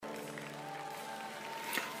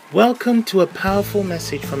Welcome to a powerful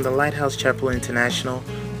message from the Lighthouse Chapel International,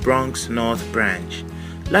 Bronx North Branch.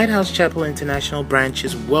 Lighthouse Chapel International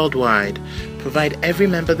branches worldwide provide every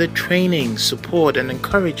member the training, support, and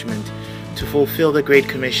encouragement to fulfill the Great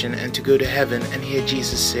Commission and to go to heaven and hear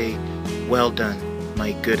Jesus say, "Well done,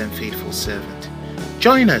 my good and faithful servant."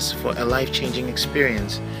 Join us for a life-changing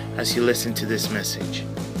experience as you listen to this message.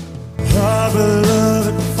 Our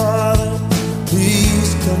beloved Father,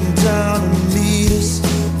 please come down and meet us.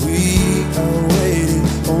 We are waiting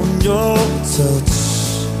on your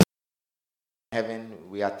touch. Heaven,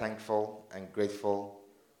 we are thankful and grateful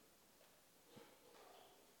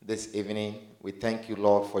this evening. We thank you,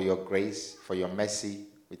 Lord, for your grace, for your mercy.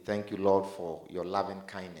 We thank you, Lord, for your loving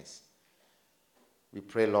kindness. We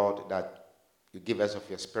pray, Lord, that you give us of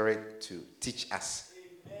your spirit to teach us.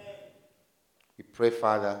 Amen. We pray,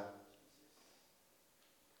 Father,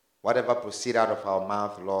 whatever proceed out of our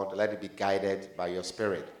mouth, Lord, let it be guided by your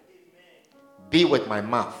spirit. Amen. Be with my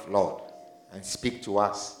mouth, Lord, and speak to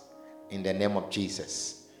us in the name of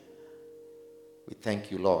Jesus. We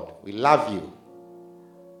thank you, Lord. We love you.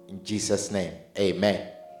 In Jesus' name, amen.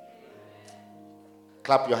 Amen.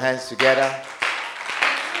 Clap your hands together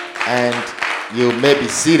and you may be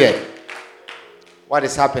seated. What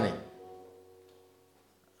is happening?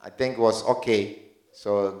 I think it was okay,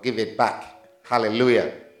 so give it back.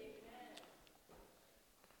 Hallelujah.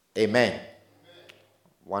 Amen.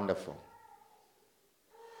 Wonderful.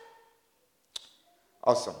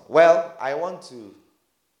 Awesome. Well, I want to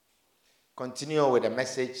continue with a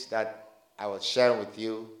message that I was sharing with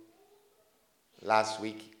you last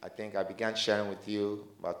week. I think I began sharing with you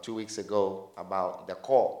about 2 weeks ago about the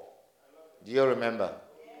call. Do you remember?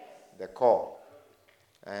 The call.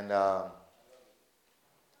 And I'm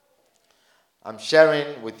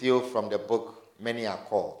sharing with you from the book, Many Are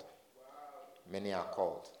Called. Many Are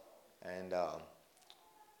Called. And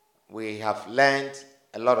we have learned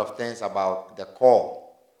a lot of things about the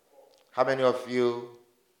call. How many of you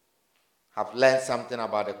have learned something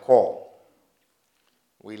about the call?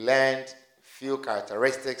 We learned few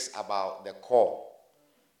characteristics about the call.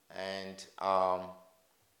 And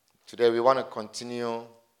today we want to continue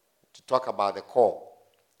to talk about the call.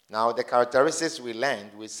 Now, the characteristics we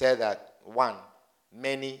learned, we said that, one,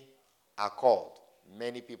 many are called.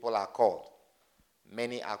 Many people are called.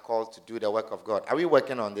 Many are called to do the work of God. Are we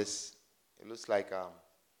working on this? It looks like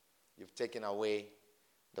you've taken away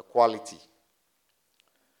the quality.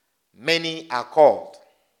 Many are called.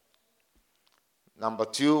 Number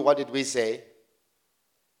two, what did we say?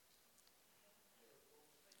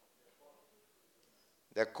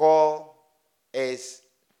 The call is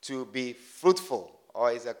to be fruitful,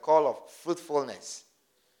 or is a call of fruitfulness.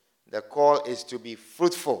 The call is to be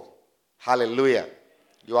fruitful. Hallelujah.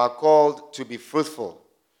 You are called to be fruitful.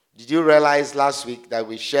 Did you realize last week that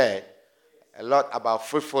we shared a lot about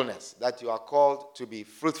fruitfulness, that you are called to be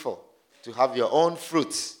fruitful, to have your own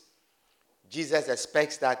fruits? Jesus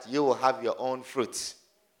expects that you will have your own fruits.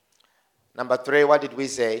 Number three, what did we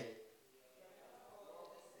say?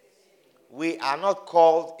 We are not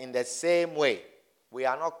called in the same way. We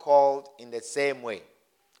are not called in the same way.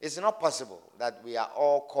 It's not possible that we are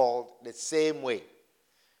all called the same way.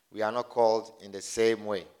 We are not called in the same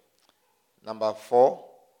way. Number four,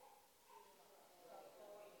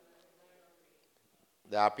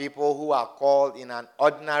 there are people who are called in an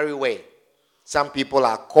ordinary way. Some people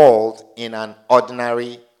are called in an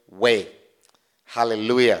ordinary way.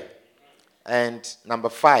 Hallelujah. And number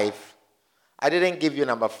five, I didn't give you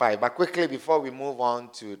number five, but quickly before we move on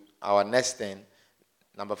to our next thing,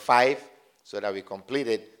 number five, so that we complete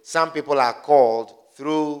it, some people are called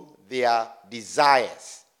through their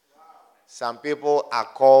desires. Some people are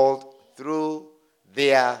called through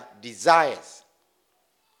their desires.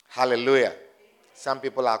 Hallelujah. Some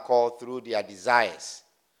people are called through their desires.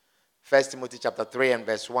 1 Timothy chapter 3 and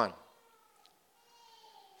verse 1.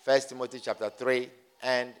 1 Timothy chapter 3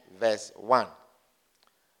 and verse 1.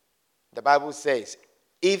 The Bible says,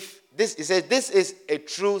 this is a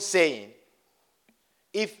true saying.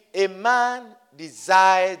 If a man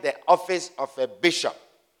desire the office of a bishop,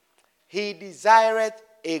 he desireth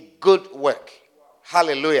a good work.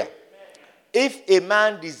 Hallelujah. If a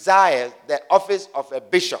man desires the office of a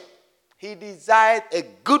bishop, he desired a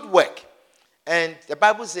good work. And the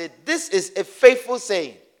Bible says this is a faithful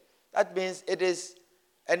saying. That means it is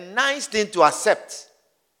a nice thing to accept.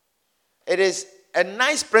 It is a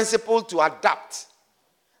nice principle to adopt.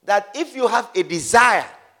 That if you have a desire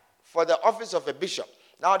for the office of a bishop,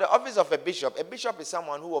 now the office of a bishop is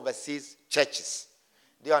someone who oversees churches.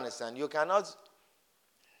 Do you understand? You cannot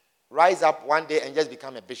rise up one day and just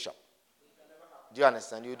become a bishop. Do you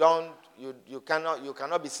understand? You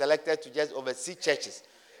cannot be selected to just oversee churches.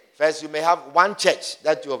 First, you may have one church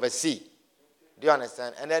that you oversee. Do you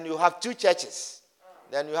understand? And then you have 2 churches.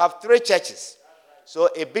 Then you have 3 churches. So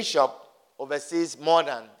a bishop oversees more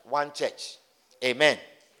than one church. Amen.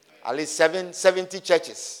 At least 70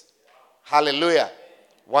 churches. Hallelujah.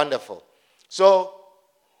 Wonderful. So,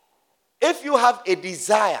 if you have a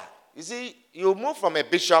desire, you see, you move from a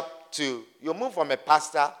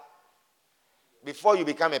pastor before you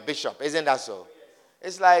become a bishop. Isn't that so?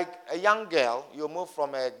 It's like a young girl. You move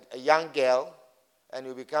from a young girl and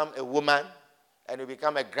you become a woman and you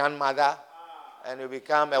become a grandmother and you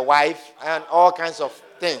become a wife and all kinds of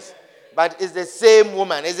things. But it's the same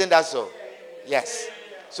woman. Isn't that so? Yes.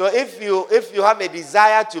 So if you have a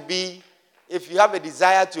desire to be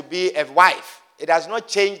a wife, it does not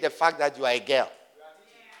change the fact that you are a girl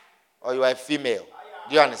or you are a female.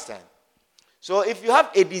 Do you understand? So if you have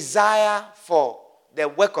a desire for the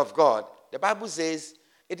work of God, the Bible says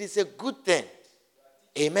it is a good thing.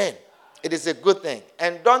 Amen. It is a good thing.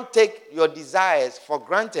 And don't take your desires for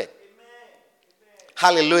granted.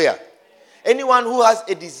 Hallelujah. Anyone who has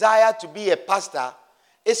a desire to be a pastor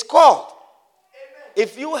is called.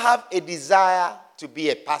 If you have a desire to be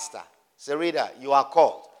a pastor, Sarita, you are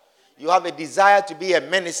called. You have a desire to be a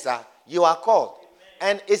minister, you are called.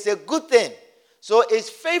 And it's a good thing. So it's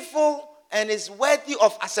faithful and it's worthy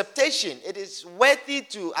of acceptation. It is worthy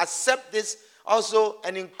to accept this also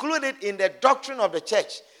and include it in the doctrine of the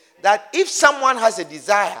church. That if someone has a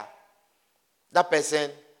desire, that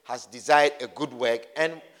person has desired a good work.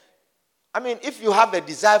 And I mean, if you have a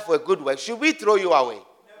desire for a good work, should we throw you away?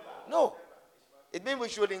 No. It means we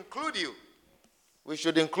should include you. We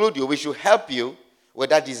should include you. We should help you with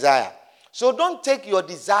that desire. So don't take your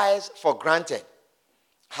desires for granted.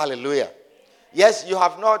 Hallelujah. Yes, you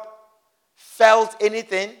have not felt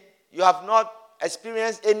anything. You have not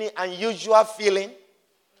experienced any unusual feeling.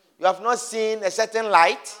 You have not seen a certain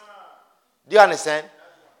light. Do you understand?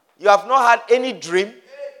 You have not had any dream.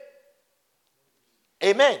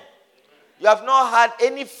 Amen. You have not had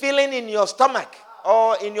any feeling in your stomach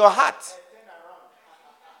or in your heart.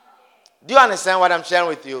 Do you understand what I'm sharing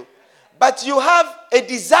with you? But you have a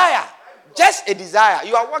desire. Just a desire.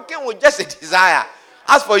 You are working with just a desire.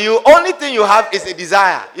 As for you, only thing you have is a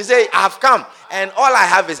desire. You say, I have come, and all I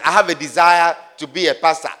have is I have a desire to be a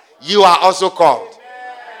pastor. You are also called.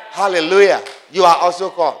 Hallelujah. You are also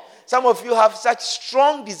called. Some of you have such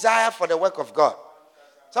strong desire for the work of God.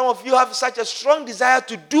 Some of you have such a strong desire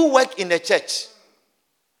to do work in the church.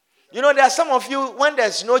 You know, there are some of you, when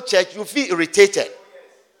there's no church, you feel irritated.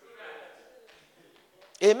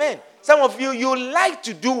 Amen. Some of you, you like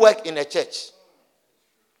to do work in a church.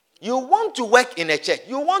 You want to work in a church.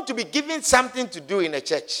 You want to be given something to do in a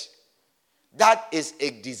church. That is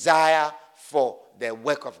a desire for the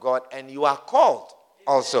work of God, and you are called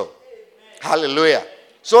also. Hallelujah.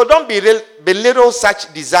 So don't belittle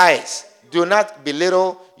such desires. Do not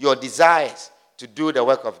belittle your desires to do the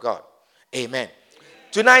work of God. Amen.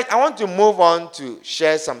 Tonight, I want to move on to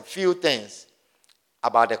share some few things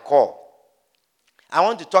about the call. I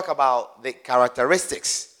want to talk about the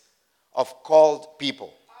characteristics of called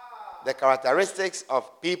people. The characteristics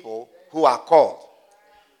of people who are called.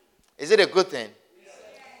 Is it a good thing?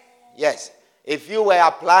 Yes. If you were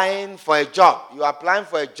applying for a job, you are applying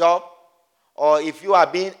for a job, or if you are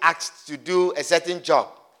being asked to do a certain job,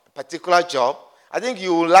 a particular job, I think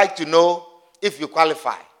you would like to know if you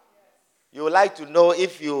qualify. You would like to know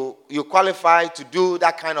if you qualify to do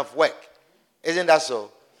that kind of work. Isn't that so?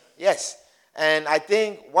 Yes. And I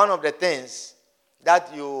think one of the things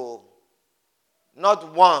that you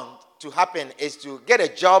not want to happen is to get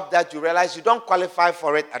a job that you realize you don't qualify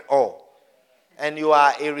for it at all. And you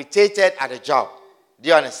are irritated at the job. Do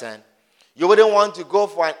you understand? You wouldn't want to go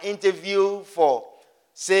for an interview for,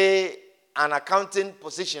 say, an accounting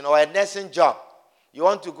position or a nursing job. You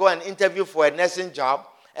want to go and interview for a nursing job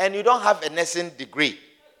and you don't have a nursing degree.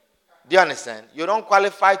 Do you understand? You don't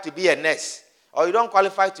qualify to be a nurse or you don't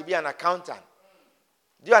qualify to be an accountant.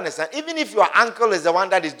 Do you understand? Even if your uncle is the one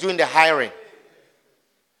that is doing the hiring,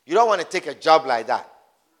 you don't want to take a job like that.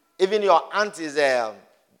 Even your aunt is the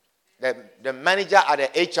manager at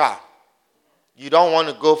the HR. You don't want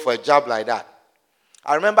to go for a job like that.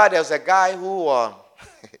 I remember there was a guy who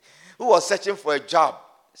was searching for a job.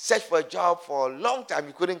 Searched for a job for a long time.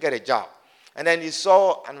 He couldn't get a job. And then he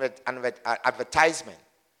saw an advertisement.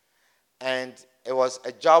 And it was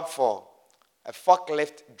a job for a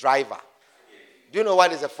forklift driver. Do you know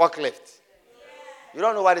what is a forklift? You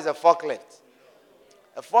don't know what is a forklift?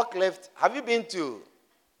 A forklift, have you been to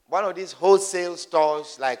one of these wholesale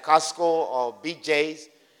stores like Costco or BJ's?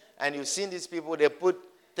 And you've seen these people, they put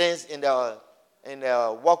things in the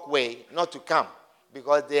walkway not to come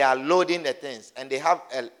because they are loading the things. And they have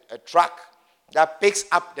a truck that picks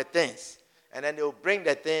up the things. And then they'll bring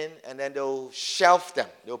the thing and then they'll shelf them.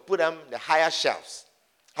 They'll put them in the higher shelves.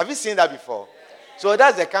 Have you seen that before? So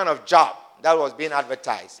that's the kind of job that was being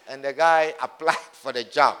advertised. And the guy applied for the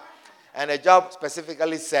job. And the job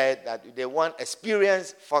specifically said that they want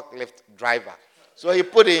experienced forklift driver. So he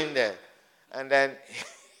put it in there. And then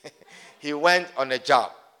he went on the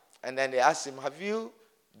job. And then they asked him, have you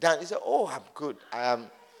done? He said, oh, I'm good. I am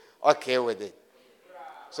okay with it.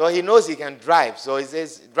 So he knows he can drive. So he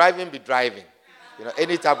says, driving be driving.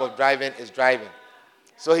 Any type of driving is driving.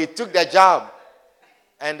 So he took the job.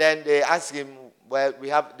 And then they asked him, well, we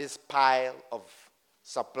have this pile of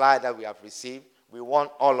supply that we have received. We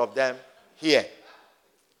want all of them here.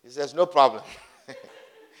 He says, no problem.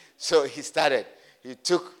 So he started. He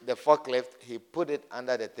took the forklift. He put it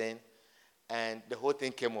under the thing. And the whole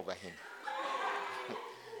thing came over him.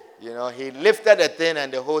 He lifted the thing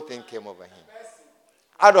and the whole thing came over him.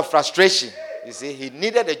 Out of frustration. You see, he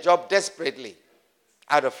needed a job desperately.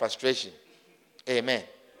 Out of frustration. Amen.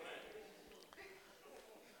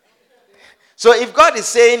 So if God is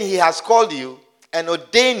saying he has called you and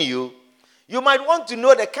ordained you, you might want to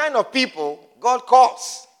know the kind of people God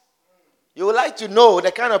calls. You would like to know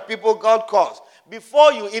the kind of people God calls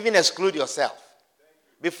before you even exclude yourself.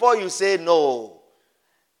 Before you say, no,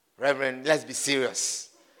 Reverend, let's be serious.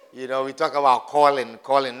 We talk about calling,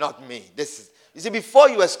 not me. You see, before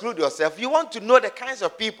you exclude yourself, you want to know the kinds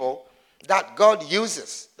of people that God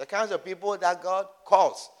uses, the kinds of people that God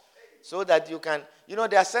calls, so that you can,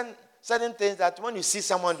 there are certain things that when you see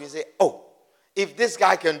someone, you say, oh, if this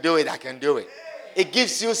guy can do it, I can do it. It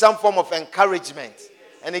gives you some form of encouragement,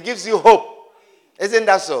 and it gives you hope. Isn't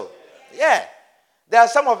that so? Yeah. There are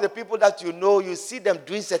some of the people that you see them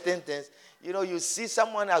doing certain things. You see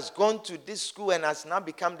someone has gone to this school and has now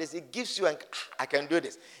become this. It gives you, I can do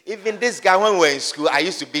this. Even this guy, when we were in school, I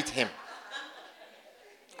used to beat him.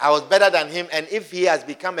 I was better than him. And if he has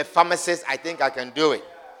become a pharmacist, I think I can do it.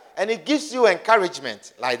 And it gives you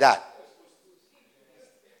encouragement like that.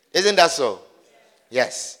 Isn't that so?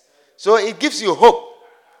 Yes. So it gives you hope.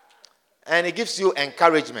 And it gives you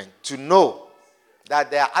encouragement to know that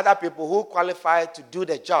there are other people who qualify to do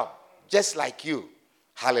the job, just like you.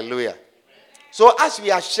 Hallelujah. So as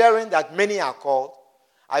we are sharing that many are called,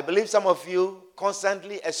 I believe some of you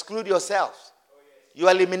constantly exclude yourselves. You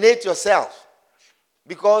eliminate yourself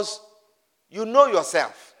because you know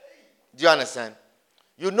yourself. Do you understand?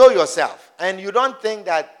 You know yourself. And you don't think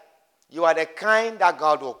that you are the kind that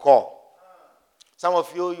God will call. Some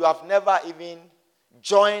of you have never even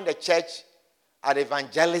joined the church at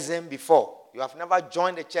evangelism before. You have never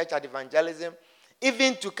joined the church at evangelism,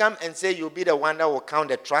 even to come and say you'll be the one that will count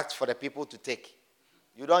the tracts for the people to take.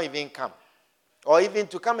 You don't even come. Or even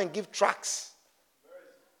to come and give tracts.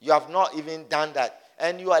 You have not even done that.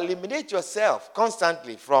 And you eliminate yourself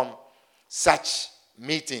constantly from such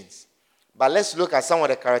meetings. But let's look at some of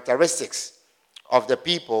the characteristics of the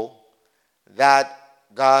people that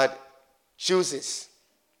God chooses.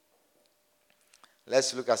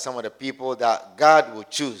 Let's look at some of the people that God will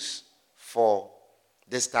choose for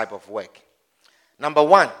this type of work. Number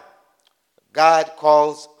one, God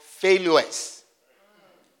calls failures.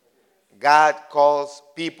 God calls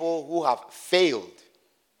people who have failed.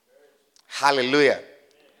 Hallelujah.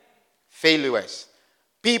 Failures.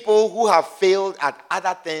 People who have failed at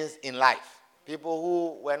other things in life. People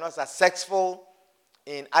who were not successful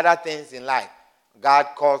in other things in life. God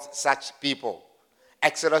calls such people.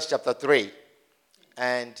 Exodus chapter 3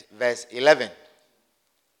 and verse 11.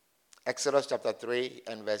 Exodus chapter 3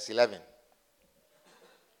 and verse 11.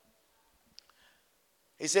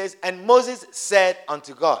 He says, and Moses said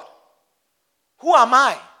unto God, who am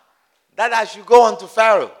I that I should go unto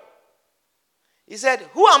Pharaoh? He said,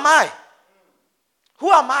 who am I?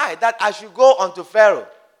 Who am I that I should go unto Pharaoh?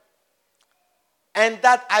 And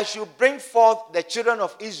that I should bring forth the children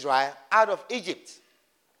of Israel out of Egypt.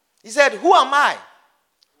 He said, who am I?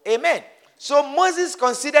 Amen. So Moses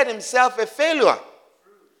considered himself a failure.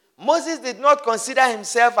 Moses did not consider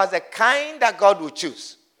himself as a kind that God would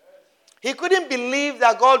choose. He couldn't believe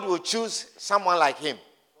that God would choose someone like him.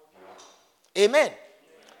 Amen.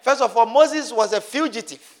 First of all, Moses was a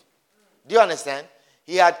fugitive. Do you understand?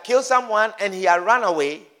 He had killed someone and he had run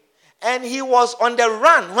away. And he was on the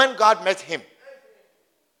run when God met him.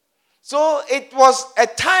 So it was a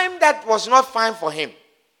time that was not fine for him.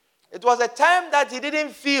 It was a time that he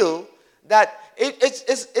didn't feel that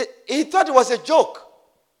he thought it was a joke.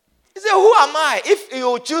 He said, who am I? If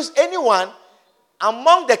you choose anyone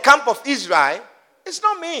among the camp of Israel It's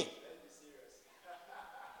not me.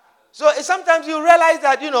 So sometimes you realize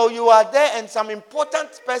that, you are there and some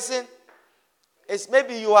important person is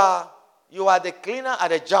maybe you are the cleaner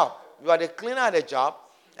at a job. You are the cleaner at a job.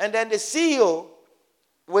 And then the CEO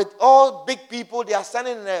with all big people, they are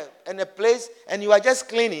standing in a place and you are just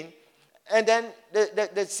cleaning. And then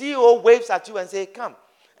the CEO waves at you and say, come.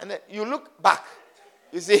 And then you look back.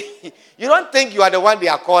 You see, you don't think you are the one they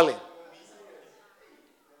are calling.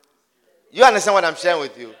 You understand what I'm sharing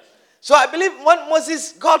with you? So I believe when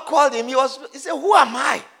Moses, God called him, he said, who am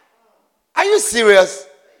I? Are you serious?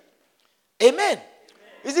 Amen.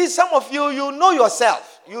 You see, some of you, you know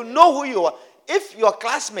yourself. You know who you are. If your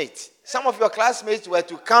classmates, some of your classmates were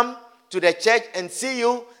to come to the church and see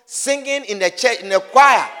you singing in the church, in the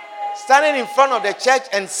choir, standing in front of the church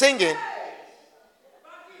and singing,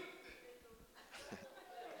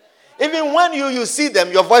 even when you see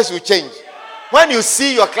them, your voice will change. When you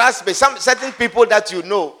see your classmates, certain people that you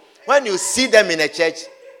know, when you see them in a church,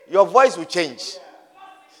 your voice will change.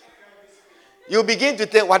 You begin to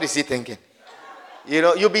think, what is he thinking?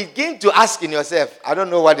 You begin to ask in yourself, I don't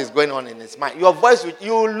know what is going on in his mind. Your voice,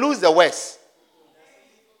 you will lose the words.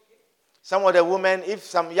 Some of the women, if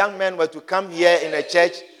some young men were to come here in a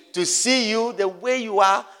church to see you the way you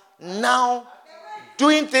are now,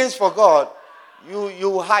 doing things for God, you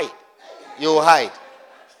will hide. You will hide.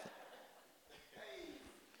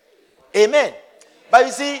 Amen. But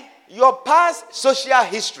you see, your past social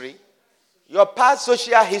history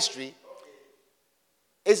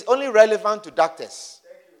is only relevant to doctors.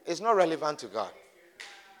 It's not relevant to God.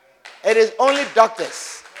 It is only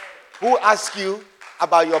doctors who ask you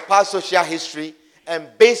about your past social history and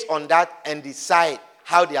based on that and decide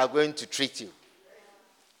how they are going to treat you.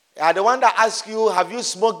 They are the one that ask you, have you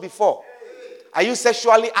smoked before? Are you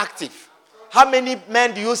sexually active? How many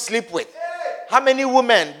men do you sleep with? How many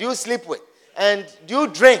women do you sleep with? And do you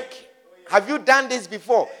drink? Have you done this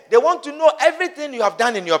before? They want to know everything you have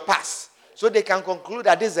done in your past so they can conclude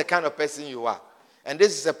that this is the kind of person you are. And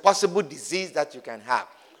this is a possible disease that you can have.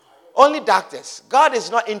 Only doctors. God is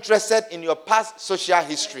not interested in your past social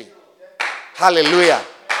history. Hallelujah.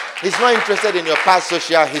 He's not interested in your past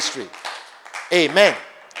social history. Amen.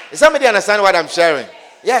 Does somebody understand what I'm sharing?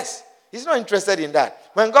 Yes. He's not interested in that.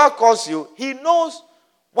 When God calls you, he knows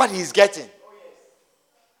what he's getting.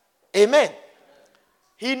 Amen.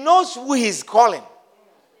 He knows who he's calling.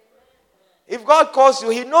 If God calls you,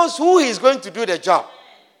 he knows who he's going to do the job.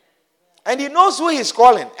 And he knows who he's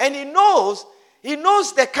calling. And he knows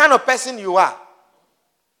the kind of person you are.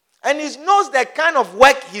 And he knows the kind of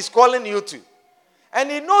work he's calling you to.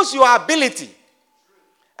 And he knows your ability.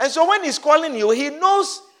 And so when he's calling you, he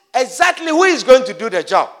knows exactly who is going to do the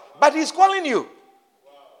job. But he's calling you.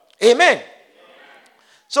 Amen.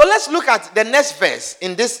 So let's look at the next verse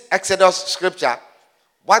in this Exodus scripture.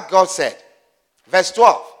 What God said. Verse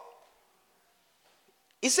 12.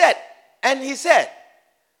 He said,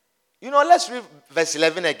 let's read verse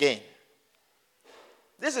 11 again.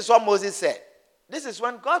 This is what Moses said. This is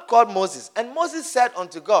when God called Moses. And Moses said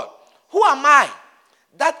unto God, who am I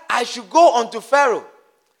that I should go unto Pharaoh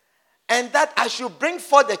and that I should bring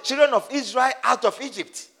forth the children of Israel out of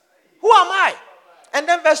Egypt? Who am I? And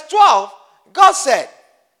then verse 12, God said,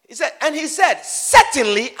 he said,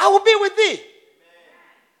 certainly I will be with thee.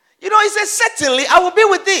 He says, certainly I will be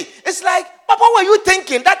with thee. It's like, Papa, were you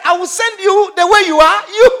thinking that I will send you the way you are?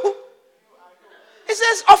 He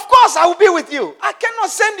says, of course I will be with you. I cannot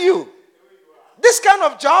send you this kind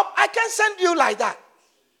of job. I can't send you like that.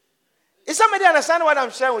 Is somebody understand what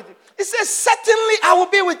I'm sharing with you? He says, certainly I will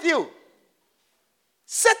be with you.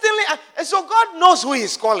 Certainly. And so God knows who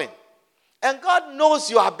he's calling. And God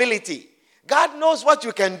knows your ability. God knows what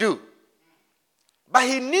you can do. But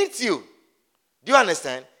he needs you. Do you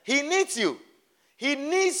understand? He needs you. He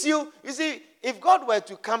needs you. You see, if God were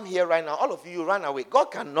to come here right now, all of you run away. God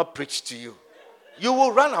cannot preach to you. You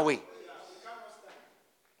will run away.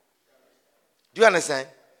 Do you understand?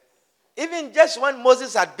 Even just when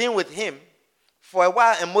Moses had been with him for a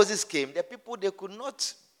while and Moses came, the people, they could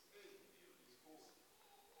not.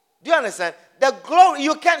 Do you understand? The glory,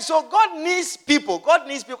 you can't. So God needs people. God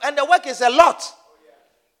needs people. And the work is a lot.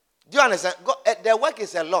 Do you understand? The work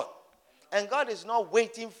is a lot. And God is not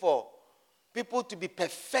waiting for people to be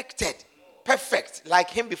perfect like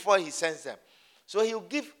him before he sends them. So he'll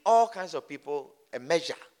give all kinds of people a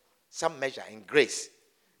measure, some measure in grace.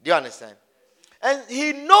 Do you understand? And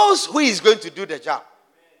he knows who is going to do the job.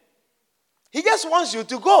 He just wants you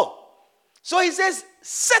to go. So he says,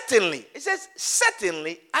 certainly. He says,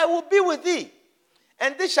 certainly I will be with thee.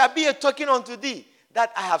 And this shall be a token unto thee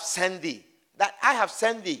that I have sent thee. That I have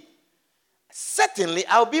sent thee. Certainly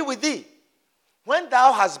I will be with thee. when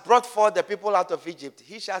thou hast brought forth the people out of Egypt,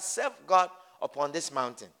 he shall serve God upon this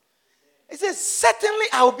mountain. He says, certainly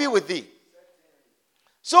I will be with thee.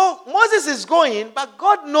 So Moses is going, but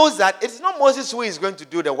God knows that it's not Moses who is going to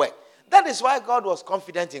do the work. That is why God was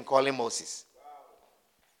confident in calling Moses.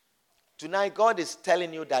 Tonight, God is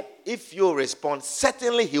telling you that if you respond,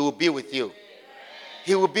 certainly he will be with you.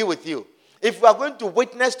 He will be with you. If you are going to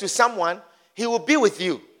witness to someone, he will be with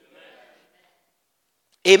you.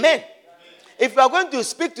 Amen. If you are going to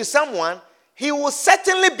speak to someone, he will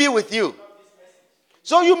certainly be with you.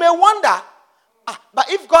 So you may wonder, but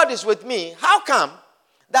if God is with me, how come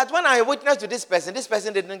that when I witness to this person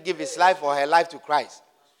didn't give his life or her life to Christ?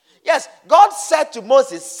 Yes, God said to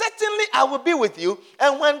Moses, certainly I will be with you.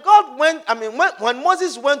 And when when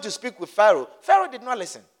Moses went to speak with Pharaoh, Pharaoh did not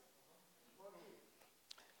listen.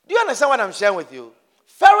 Do you understand what I'm sharing with you?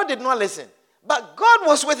 Pharaoh did not listen. But God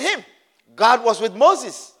was with him. God was with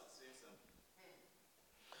Moses.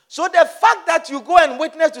 So the fact that you go and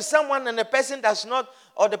witness to someone and the person does not,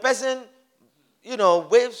 or the person,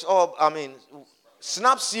 waves or,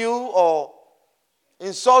 snaps you or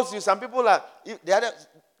insults you. Some people are,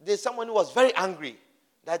 there's someone who was very angry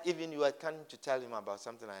that even you were coming to tell him about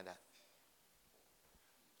something like that.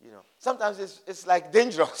 Sometimes it's like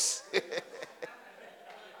dangerous.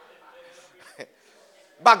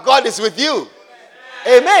 But God is with you.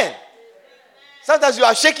 Amen. Sometimes you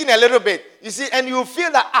are shaking a little bit. You see, and you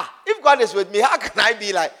feel that, if God is with me, how can I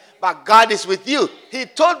be like, but God is with you. He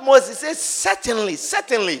told Moses, he says,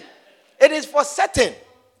 certainly. It is for certain.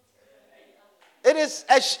 It is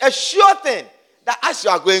a sure thing that as you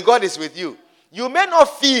are going, God is with you. You may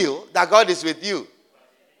not feel that God is with you,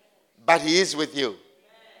 but he is with you.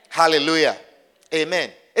 Hallelujah.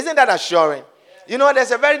 Amen. Isn't that assuring?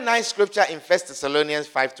 There's a very nice scripture in 1 Thessalonians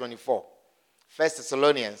 5:24. 1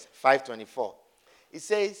 Thessalonians 5:24. It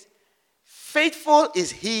says, faithful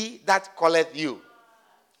is he that calleth you,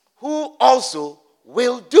 who also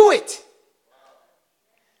will do it.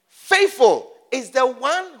 Faithful is the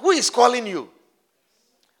one who is calling you,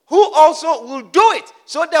 who also will do it.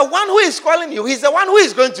 So the one who is calling you, he's the one who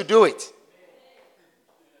is going to do it.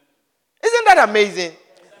 Isn't that amazing?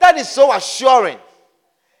 That is so assuring.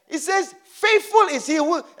 He says, faithful is he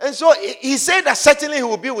who, and so he said that certainly he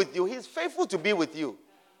will be with you. He's faithful to be with you.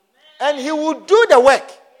 And he will do the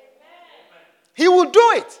work. He will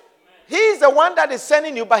do it. He is the one that is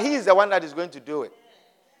sending you, but he is the one that is going to do it.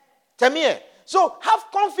 Tamir. So have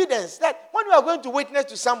confidence that when you are going to witness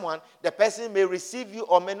to someone, the person may receive you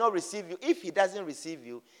or may not receive you. If he doesn't receive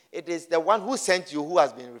you, it is the one who sent you who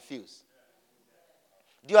has been refused.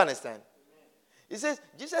 Do you understand? He says,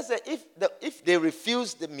 Jesus said, if they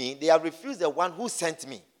refused me, they have refused the one who sent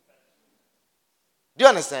me. Do you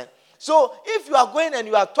understand? So if you are going and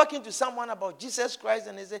you are talking to someone about Jesus Christ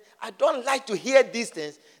and they say, I don't like to hear these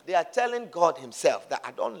things, they are telling God himself that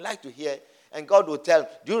I don't like to hear. And God will tell,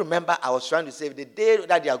 do you remember I was trying to say the day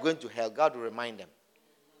that they are going to hell, God will remind them.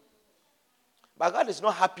 But God is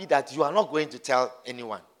not happy that you are not going to tell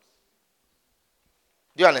anyone.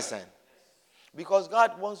 Do you understand? Because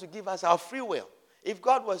God wants to give us our free will. If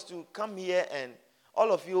God was to come here and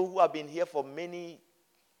all of you who have been here for many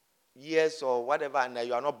years or whatever and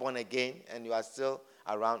you are not born again and you are still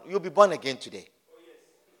around, you'll be born again today.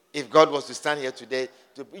 If God was to stand here today,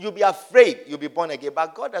 you'll be afraid you'll be born again.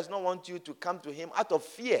 But God does not want you to come to him out of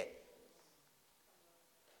fear.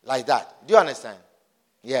 Like that. Do you understand?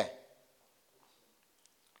 Yeah.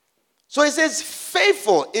 So he says,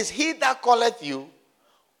 faithful is he that calleth you,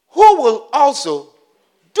 who will also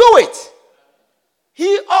do it.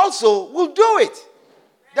 He also will do it.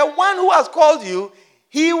 The one who has called you,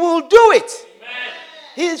 he will do it. Amen.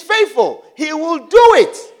 He is faithful. He will do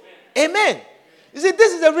it. Amen. You see,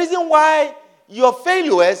 this is the reason why your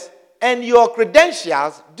failures and your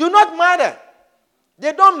credentials do not matter.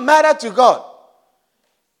 They don't matter to God.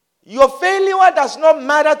 Your failure does not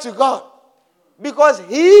matter to God because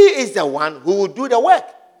he is the one who will do the work.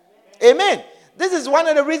 Amen. This is one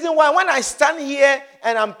of the reasons why when I stand here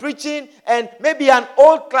and I'm preaching and maybe an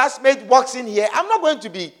old classmate walks in here, I'm not going to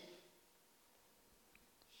be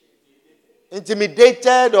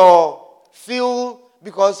intimidated or feel,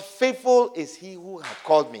 because faithful is he who has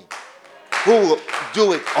called me, who will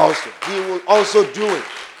do it also. He will also do it.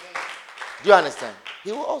 Do you understand?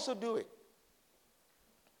 He will also do it.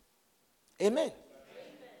 Amen.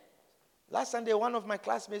 Last Sunday, one of my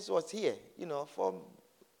classmates was here,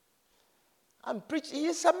 I'm preaching. He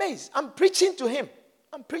is amazed. I'm preaching to him.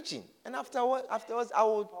 I'm preaching. And afterwards, I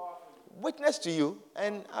will witness to you.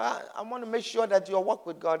 And I want to make sure that your walk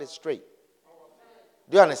with God is straight.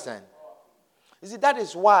 Do you understand? You see, that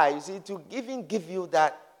is why, to even give you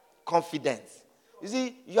that confidence You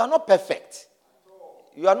see, you are not perfect.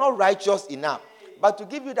 You are not righteous enough. But to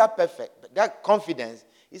give you that confidence,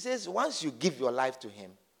 he says, once you give your life to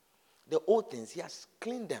him, the old things, he has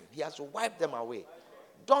cleaned them. He has wiped them away.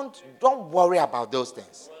 Don't worry about those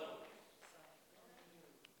things.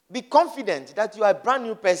 Be confident that you are a brand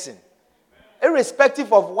new person,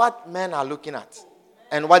 irrespective of what men are looking at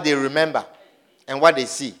and what they remember and what they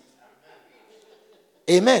see.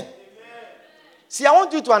 Amen. See, I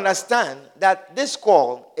want you to understand that this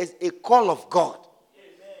call is a call of God.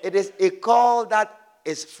 It is a call that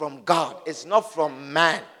is from God. It's not from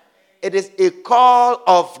man. It is a call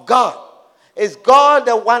of God. It's God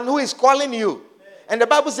the one who is calling you. And the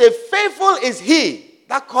Bible says, faithful is he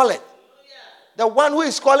that calleth. The one who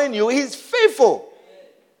is calling you, he is faithful.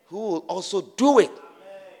 Who will also do it.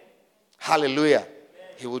 Hallelujah.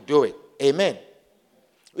 He will do it. Amen.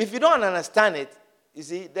 If you don't understand it, you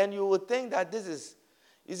see, then you would think that this is,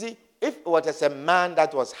 you see, if it was a man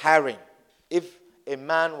that was hiring, if a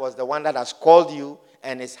man was the one that has called you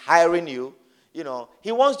and is hiring you, you know,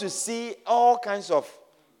 he wants to see all kinds of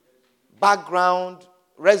background,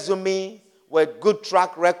 resume, with good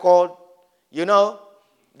track record, you know,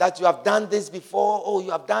 that you have done this before, oh,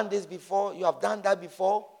 you have done this before, you have done that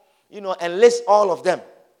before, you know, and list all of them.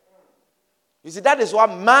 You see, that is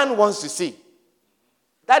what man wants to see.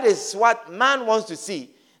 That is what man wants to see,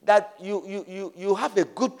 that you have a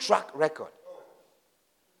good track record.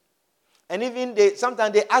 And even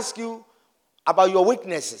sometimes they ask you about your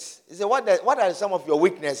weaknesses. They say, what are some of your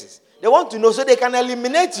weaknesses? They want to know so they can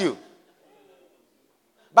eliminate you.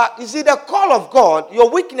 But you see, the call of God, your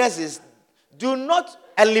weaknesses do not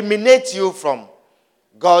eliminate you from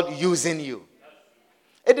God using you.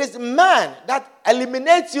 It is man that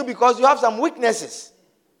eliminates you because you have some weaknesses.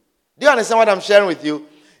 Do you understand what I'm sharing with you?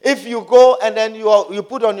 If you go and then you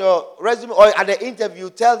put on your resume or at the interview,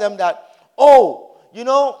 tell them that, oh, you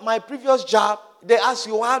know, my previous job, they ask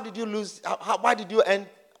you, why did you end,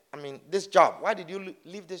 this job? Why did you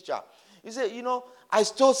leave this job? You say, you know, I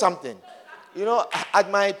stole something. You know,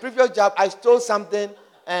 at my previous job, I stole something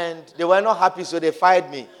and they were not happy, so they fired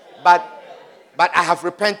me. But I have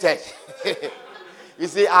repented. You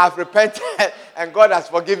see, I have repented and God has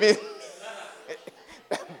forgiven.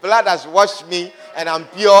 Blood has washed me and I'm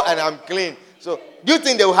pure and I'm clean. So, do you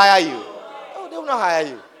think they will hire you? No, they will not hire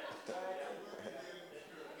you.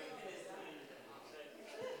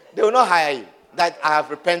 They will not hire you. That I have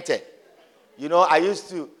repented. You know, I used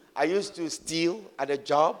to steal at a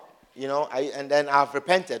job. You know, and then I have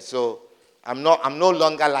repented. So I'm no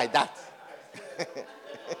longer like that.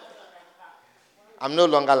 I'm no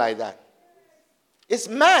longer like that. It's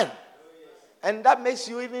man. And that makes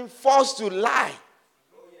you even forced to lie.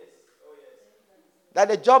 That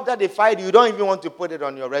the job that they fired you don't even want to put it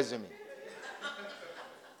on your resume.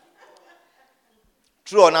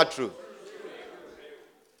 True or not true?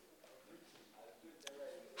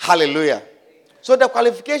 Hallelujah. So the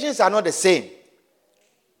qualifications are not the same.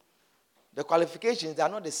 The qualifications are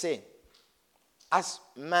not the same. As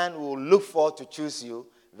man will look for to choose you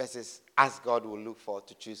versus as God will look for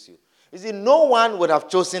to choose you. You see, no one would have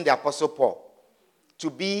chosen the Apostle Paul to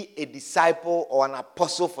be a disciple or an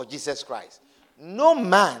apostle for Jesus Christ. No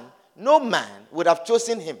man would have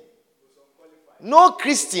chosen him. No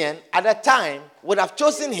Christian at the time would have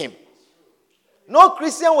chosen him. No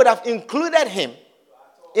Christian would have included him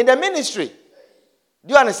in the ministry.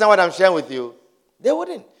 Do you understand what I'm sharing with you? They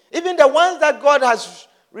wouldn't. Even the ones that God has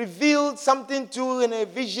revealed something to in a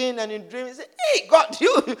vision and in dreams, say, hey, God,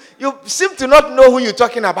 you seem to not know who you're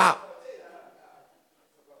talking about.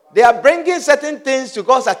 They are bringing certain things to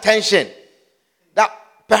God's attention that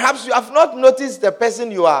perhaps you have not noticed the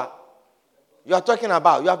person you are talking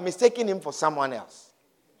about. You have mistaken him for someone else.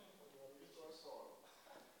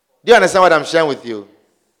 Do you understand what I'm sharing with you?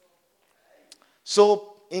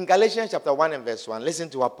 So, in Galatians chapter 1 and verse 1, listen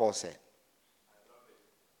to what Paul said.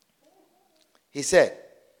 He said,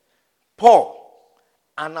 Paul,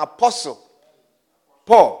 an apostle.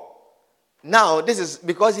 Paul. Now, this is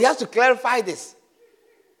because he has to clarify this.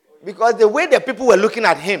 Because the way the people were looking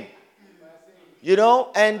at him, you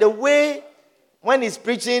know, and the way when he's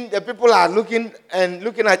preaching, the people are looking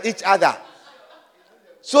at each other.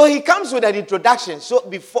 So he comes with an introduction. So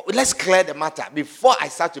let's clear the matter before I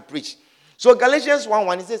start to preach. So Galatians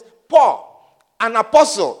 1:1, he says, Paul, an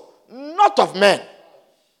apostle, not of men,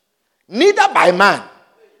 neither by man,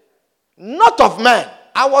 not of man.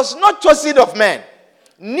 I was not chosen of men,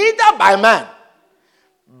 neither by man,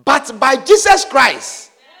 but by Jesus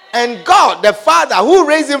Christ and God the Father who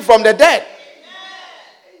raised him from the dead.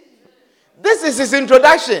 This is his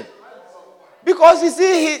introduction. Because you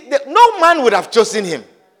see, no man would have chosen him.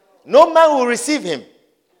 No man will receive him.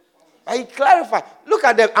 But he clarified. Look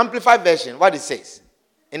at the Amplified Version, what it says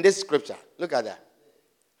in this scripture. Look at that.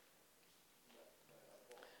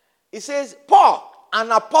 It says, Paul,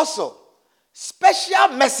 an apostle, special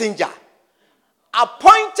messenger,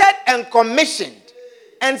 appointed and commissioned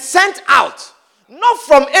and sent out, not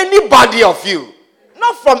from anybody of you,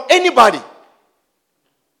 not from anybody,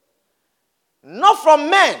 not from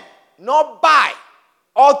men, nor by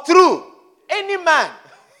or through any man.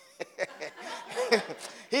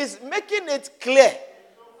 He's making it clear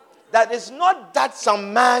that it's not that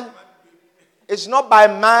some man, it's not by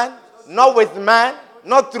man, not with man,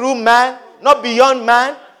 not through man, not beyond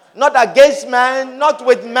man, not against man, not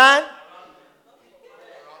with man,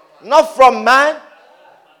 not from man,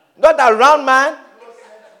 not around man.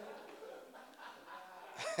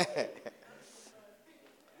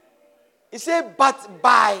 He said, but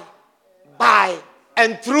by,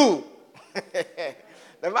 and through.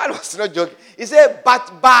 The man was not joking. He said,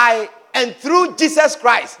 but by and through Jesus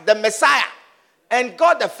Christ, the Messiah, and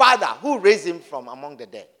God the Father, who raised him from among the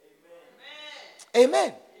dead. Amen.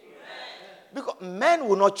 Amen. Because men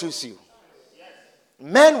will not choose you.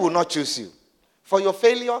 Men will not choose you. For your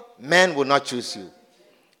failure, men will not choose you.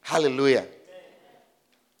 Hallelujah.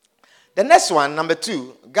 The next one, number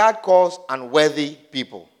 2, God calls unworthy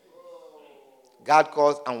people. God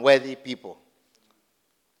calls unworthy people.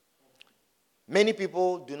 Many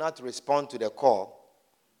people do not respond to the call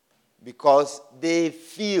because they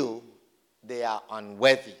feel they are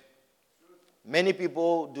unworthy. Many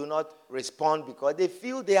people do not respond because they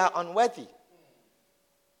feel they are unworthy.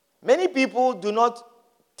 Many people do not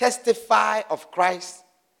testify of Christ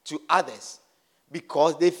to others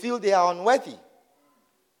because they feel they are unworthy.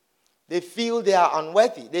 They feel they are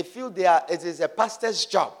unworthy. They feel it is a pastor's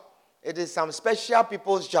job. It is some special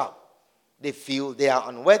people's job. They feel they are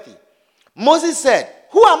unworthy. Moses said,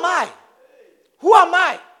 who am I? Who am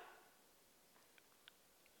I?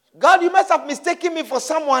 God, you must have mistaken me for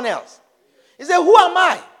someone else. He said, who am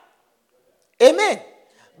I? Amen.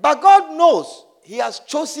 But God knows he has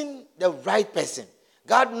chosen the right person.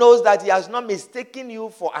 God knows that he has not mistaken you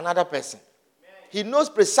for another person. He knows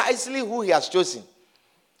precisely who he has chosen.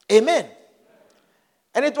 Amen.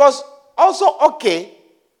 And it was also okay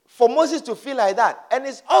for Moses to feel like that. And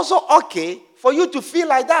it's also okay for you to feel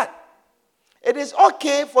like that. It is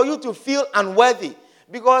okay for you to feel unworthy.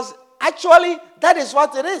 Because actually, that is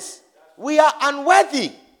what it is. We are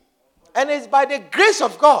unworthy. And it's by the grace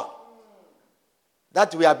of God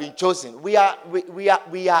that we have been chosen. We are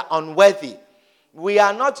unworthy. We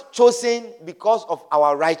are not chosen because of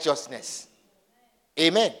our righteousness.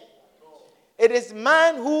 Amen. It is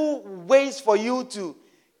man who waits for you to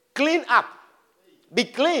clean up. Be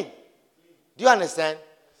clean. Do you understand?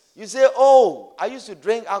 You say, oh, I used to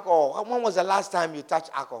drink alcohol. When was the last time you touched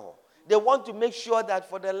alcohol? They want to make sure that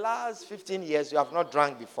for the last 15 years you have not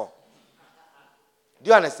drunk before. Do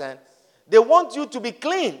you understand? They want you to be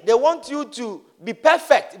clean. They want you to be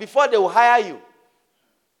perfect before they will hire you.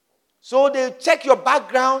 So they check your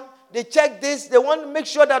background. They check this. They want to make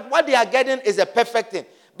sure that what they are getting is a perfect thing.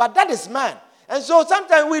 But that is man. And so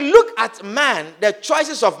sometimes we look at man, the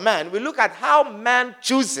choices of man. We look at how man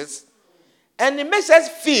chooses. And it makes us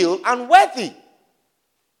feel unworthy.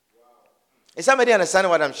 Is somebody understanding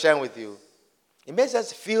what I'm sharing with you? It makes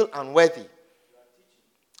us feel unworthy.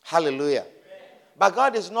 Hallelujah. But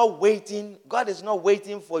God is not waiting. God is not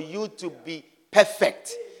waiting for you to be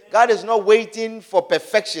perfect. God is not waiting for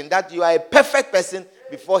perfection, that you are a perfect person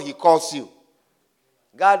before he calls you.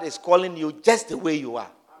 God is calling you just the way you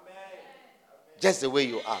are. Just the way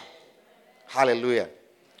you are. Hallelujah.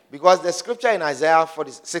 Because the scripture in Isaiah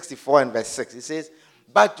 64 and verse 6, it says,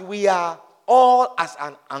 but we are all as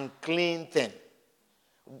an unclean thing.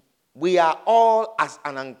 We are all as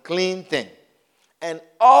an unclean thing. And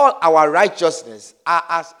all our righteousness are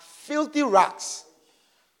as filthy rags.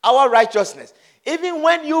 Our righteousness. Even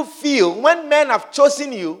when you feel, when men have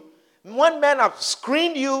chosen you, when men have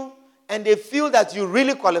screened you, and they feel that you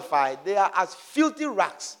really qualify, they are as filthy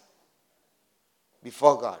rags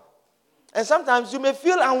before God. And sometimes you may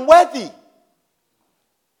feel unworthy.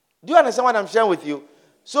 Do you understand what I'm sharing with you?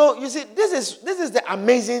 So you see, this is the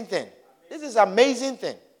amazing thing. This is amazing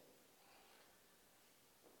thing.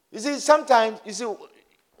 You see, sometimes, this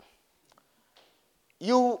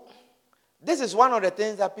is one of the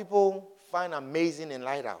things that people find amazing in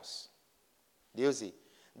Lighthouse. Do you see?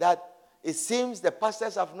 That it seems the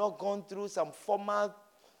pastors have not gone through some formal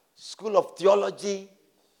school of theology,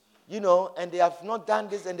 and they have not done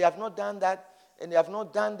this, and they have not done that, and they have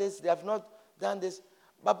not done this, they have not done this.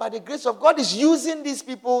 But by the grace of God is using these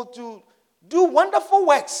people to do wonderful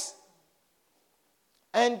works.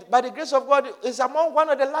 And by the grace of God, it's among one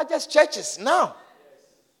of the largest churches now.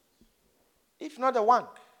 If not the one.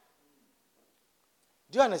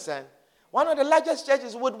 Do you understand? One of the largest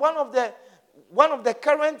churches with one of the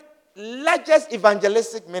current largest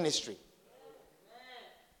evangelistic ministry.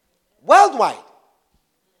 Worldwide.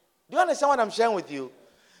 Do you understand what I'm sharing with you?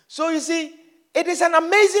 So you see, it is an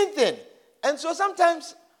amazing thing. And so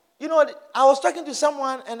sometimes, I was talking to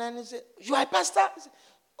someone and then he said, "You are a pastor?" I said,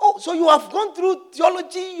 "Oh, so you have gone through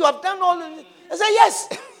theology, you have done all of it?" I said, "Yes."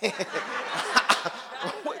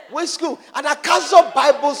 Which school? And I cancelled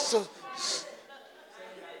Bible.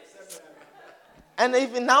 And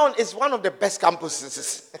even now, it's one of the best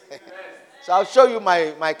campuses. So I'll show you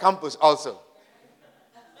my campus also.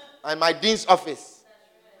 And my dean's office.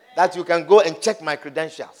 That you can go and check my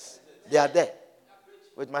credentials. They are there.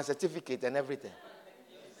 With my certificate and everything.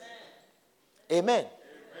 Amen.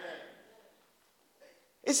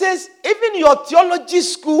 It says, even your theology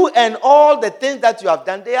school and all the things that you have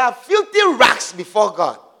done, they are filthy rags before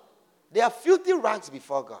God. They are filthy rags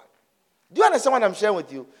before God. Do you understand what I'm sharing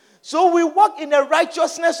with you? So we walk in the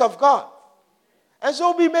righteousness of God. And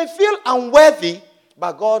so we may feel unworthy,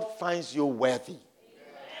 but God finds you worthy. Amen.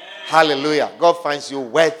 Hallelujah. God finds you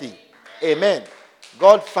worthy. Amen.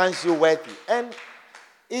 God finds you worthy. And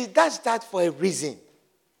He does that for a reason.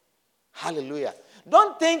 Hallelujah.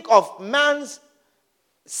 Don't think of man's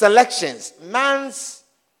selections, man's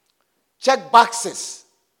check boxes,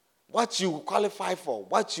 what you qualify for,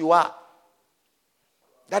 what you are.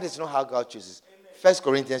 That is not how God chooses. 1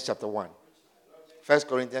 Corinthians chapter 1. 1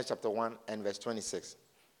 Corinthians chapter 1 and verse 26.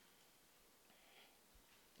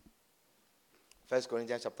 1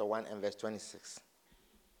 Corinthians chapter 1 and verse 26.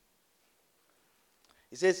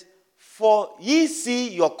 It says, "For ye see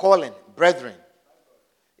your calling, brethren."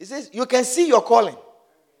 It says, you can see your calling.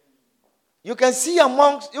 You can see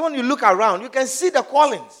amongst, when you look around, you can see the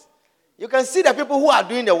callings. You can see the people who are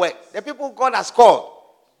doing the work, the people God has called.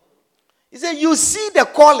 He said, you see the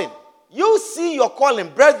calling. You see your calling,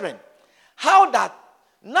 brethren. How that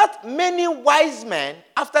not many wise men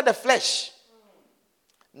after the flesh.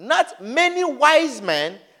 Not many wise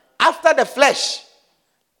men after the flesh.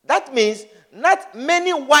 That means not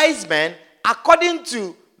many wise men according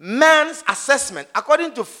to man's assessment.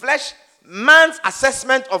 According to flesh, man's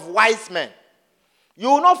assessment of wise men. You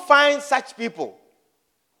will not find such people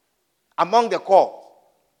among the called.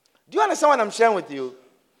 Do you understand what I'm sharing with you?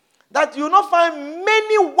 That you will not find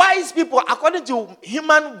many wise people according to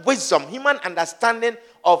human wisdom, human understanding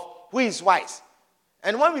of who is wise.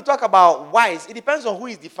 And when we talk about wise, it depends on who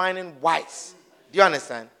is defining wise. Do you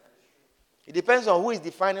understand? It depends on who is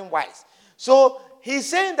defining wise. So he's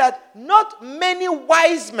saying that not many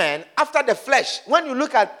wise men after the flesh, when you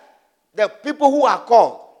look at the people who are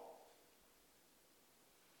called.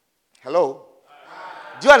 Hello?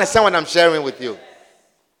 Do you understand what I'm sharing with you?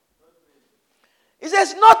 He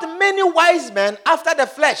says, not many wise men after the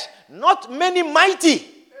flesh, not many mighty.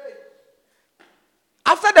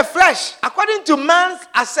 After the flesh, according to man's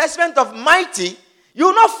assessment of mighty, you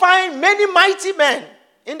will not find many mighty men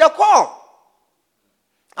in the call.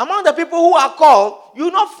 Among the people who are called, you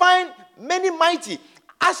will not find many mighty.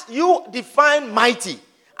 As you define mighty,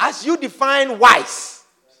 as you define wise,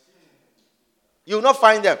 you will not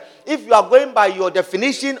find them. If you are going by your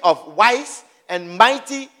definition of wise and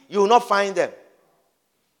mighty, you will not find them.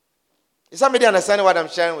 Is somebody understanding what I'm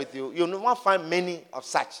sharing with you? You will not find many of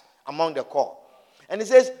such among the called. And it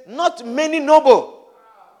says, not many noble.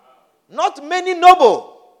 Not many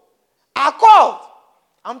noble are called.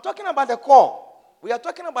 I'm talking about the call. We are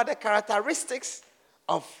talking about the characteristics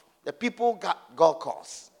of the people God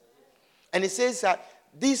calls. And it says that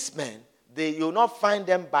these men, you will not find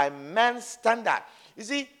them by man's standard. You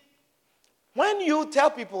see, when you tell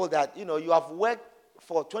people that, you have worked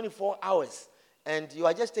for 24 hours and you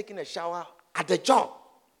are just taking a shower at the job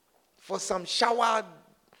for some shower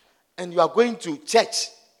and you are going to church,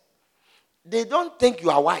 they don't think you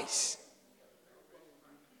are wise.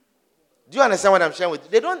 Do you understand what I'm sharing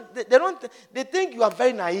with you? They think you are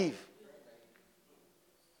very naive.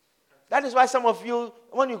 That is why some of you,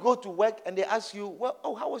 when you go to work and they ask you,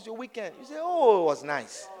 how was your weekend? You say, it was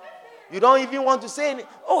nice. You don't even want to say,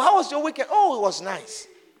 how was your weekend? Oh, it was nice.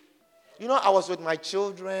 I was with my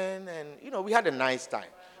children and, we had a nice time.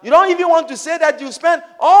 You don't even want to say that you spent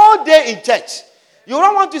all day in church. You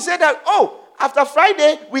don't want to say that, after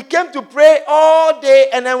Friday, we came to pray all day,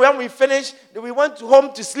 and then when we finished, we went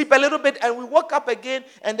home to sleep a little bit, and we woke up again,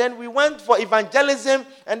 and then we went for evangelism,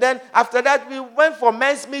 and then after that, we went for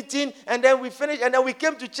men's meeting, and then we finished, and then we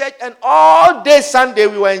came to church, and all day Sunday,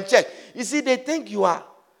 we were in church. You see, they think you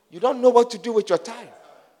don't know what to do with your time.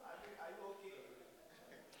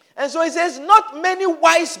 And so he says, not many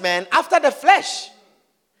wise men after the flesh.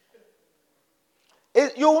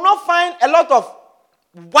 You will not find a lot of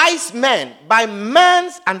wise men by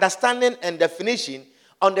man's understanding and definition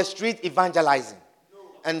on the street evangelizing.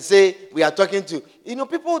 And say, we are talking to,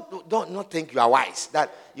 people don't not think you are wise.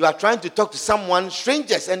 That you are trying to talk to someone,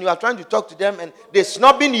 strangers, and you are trying to talk to them, and they're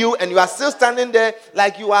snubbing you, and you are still standing there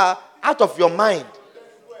like you are out of your mind.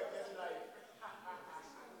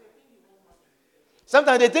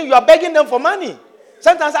 Sometimes they think you are begging them for money.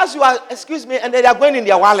 Sometimes as you are, excuse me, and they are going in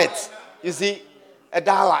their wallet. You see, $1,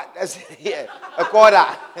 that's here, a quarter.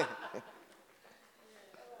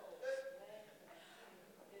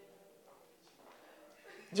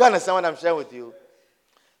 Do you understand what I'm sharing with you?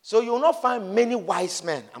 So you will not find many wise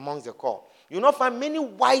men amongst the call. You will not find many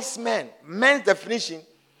wise men, men's definition,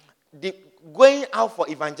 going out for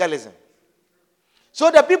evangelism. So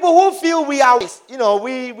the people who feel we are,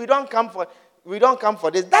 we don't come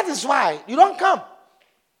for this. That is why you don't come.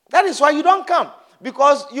 That is why you don't come.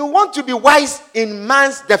 Because you want to be wise in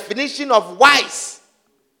man's definition of wise.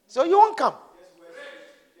 So you won't come.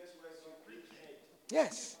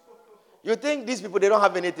 Yes. You think these people, they don't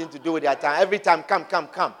have anything to do with their time. Every time,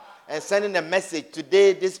 come. And sending a message,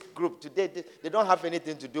 today, this group, today, they don't have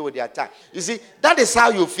anything to do with their time. You see, that is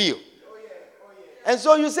how you feel. And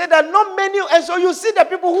so you say that not many, and so you see the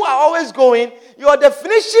people who are always going, your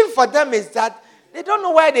definition for them is that they don't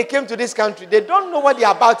know why they came to this country. They don't know what they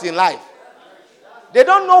are about in life. They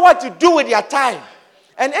don't know what to do with their time.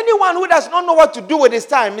 And anyone who does not know what to do with his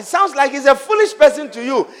time, it sounds like he's a foolish person to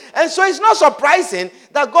you. And so it's not surprising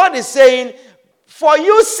that God is saying, for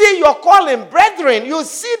you see your calling, brethren, you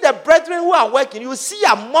see the brethren who are working, you see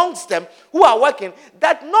amongst them who are working,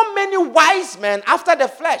 that not many wise men after the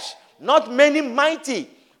flesh, not many mighty,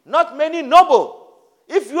 not many noble.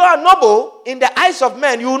 If you are noble in the eyes of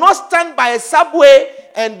men, you will not stand by a subway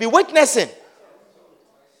and be witnessing.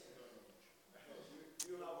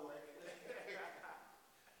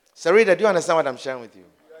 Sarita, do you understand what I'm sharing with you?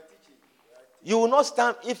 You will not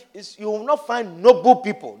stand, you will not find noble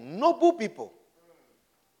people. Noble people.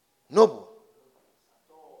 Noble.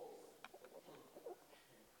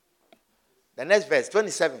 The next verse,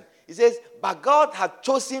 27. It says, but God had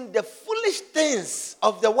chosen the foolish things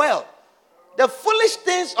of the world. The foolish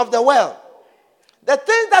things of the world. The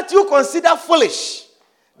things that you consider foolish.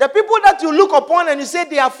 The people that you look upon and you say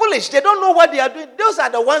they are foolish. They don't know what they are doing. Those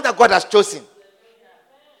are the ones that God has chosen.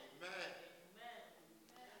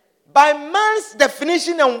 By man's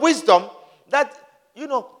definition and wisdom, that,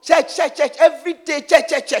 church, every day,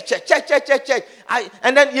 church.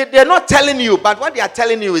 And then they're not telling you, but what they are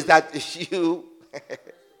telling you is that you...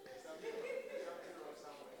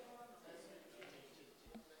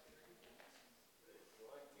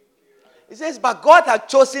 It says, but God had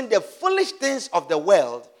chosen the foolish things of the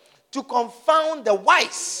world to confound the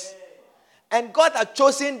wise. And God had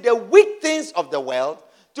chosen the weak things of the world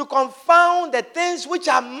to confound the things which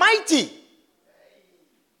are mighty.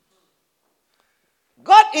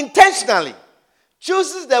 God intentionally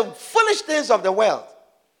chooses the foolish things of the world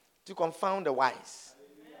to confound the wise.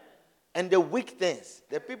 And the weak things,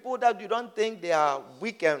 the people that you don't think they are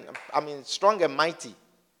weak and, strong and mighty,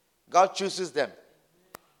 God chooses them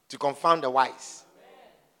to confound the wise.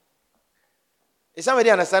 Is somebody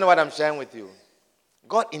understand what I'm sharing with you?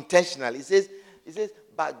 God intentionally, He says,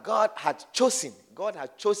 but God had chosen. God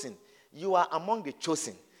had chosen. You are among the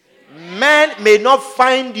chosen. Man may not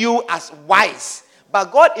find you as wise,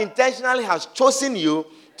 but God intentionally has chosen you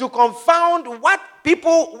to confound what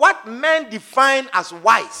men define as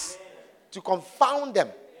wise. To confound them.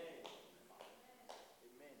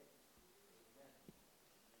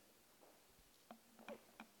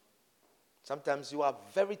 Sometimes you are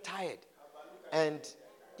very tired and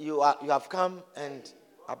you have come and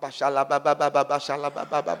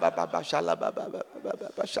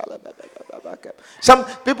some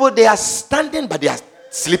people, they are standing but they are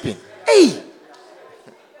sleeping. Hey!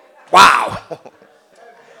 Wow!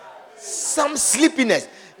 Some sleepiness.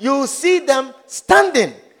 You see them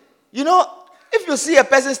standing. If you see a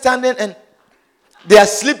person standing and they are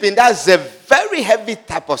sleeping, that's a very heavy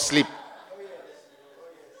type of sleep.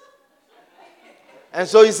 And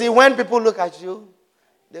so you see, when people look at you,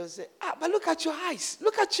 they will say, but look at your eyes.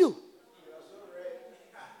 Look at you.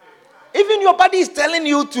 Even your body is telling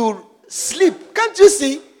you to sleep. Can't you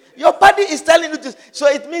see? Your body is telling you to. So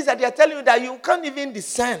it means that they are telling you that you can't even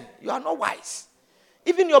discern. You are not wise.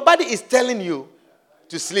 Even your body is telling you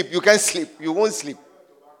to sleep. You can't sleep. You won't sleep.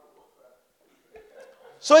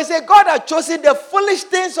 So he said, God had chosen the foolish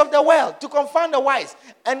things of the world to confound the wise.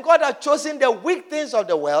 And God had chosen the weak things of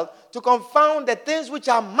the world to confound the things which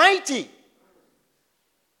are mighty.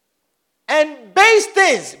 and base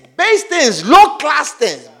things, low-class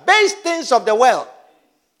things, base things of the world,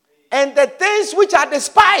 and the things which are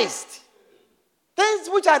despised. Things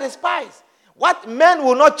which are despised. What men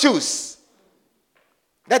will not choose.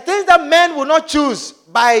 The things that men will not choose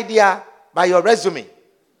by your resume,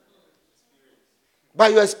 by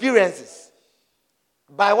your experiences,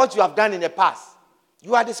 by what you have done in the past.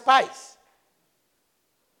 You are despised.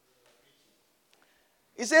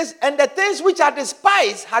 He says, and the things which are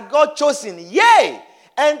despised had God chosen, yea,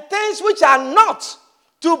 and things which are not,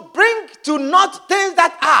 to bring to naught things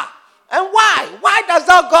that are. And why?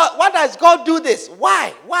 Why does God do this?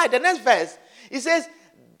 Why? The next verse, he says,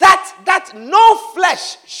 that no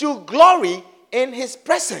flesh should glory in his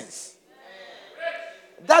presence.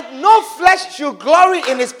 That no flesh should glory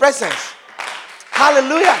in his presence.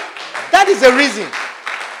 Hallelujah. That is the reason.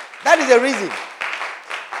 That is the reason.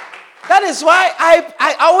 That is why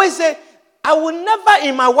I always say, I will never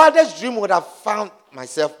in my wildest dream would have found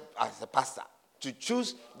myself as a pastor. To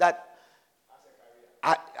choose that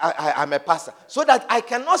I'm a pastor. So that I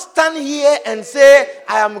cannot stand here and say,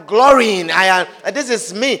 I am glorying. This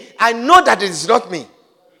is me. I know that it is not me.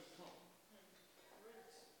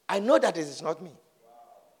 I know that it is not me.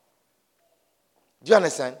 Do you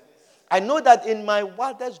understand? I know that in my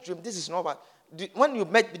wildest dream, this is not what. When you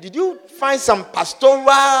met me, did you find some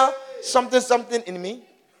pastoral something in me?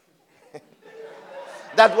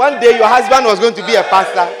 That one day your husband was going to be a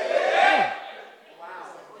pastor?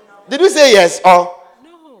 Did you say yes or?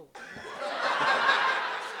 No.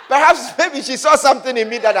 Perhaps maybe she saw something in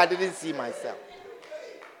me that I didn't see myself.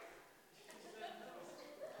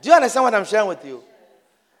 Do you understand what I'm sharing with you?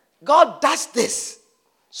 God does this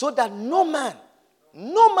so that no man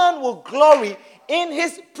will glory in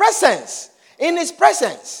his presence. In his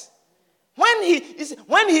presence. When he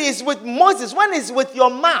is with Moses, when he's with your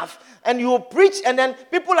mouth, and you preach, and then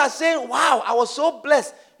people are saying, wow, I was so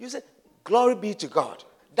blessed. You say, glory be to God.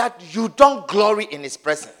 That you don't glory in his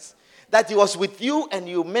presence. That he was with you and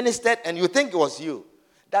you ministered and you think it was you.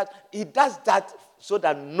 That he does that so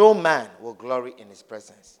that no man will glory in his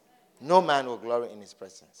presence. No man will glory in his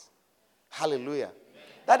presence. Hallelujah.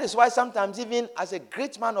 That is why sometimes even as a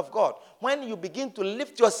great man of God, when you begin to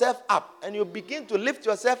lift yourself up and you begin to lift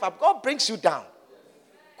yourself up, God brings you down.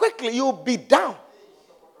 Quickly, you'll be down.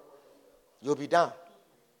 You'll be down.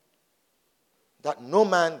 That no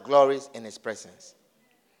man glories in his presence.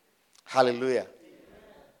 Hallelujah.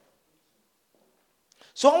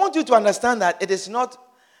 So I want you to understand that it is not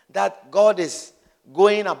that God is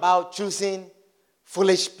going about choosing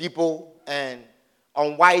foolish people and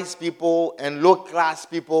unwise people and low-class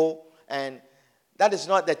people, and that is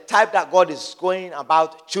not the type that God is going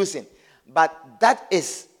about choosing. But that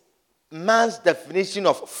is man's definition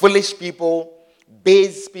of foolish people,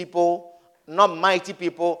 base people, not mighty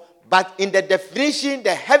people. But in the definition,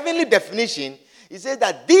 the heavenly definition, he says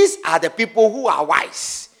that these are the people who are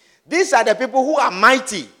wise. These are the people who are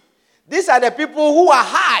mighty. These are the people who are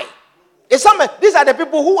high. These are the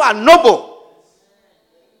people who are noble.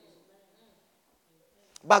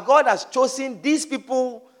 But God has chosen these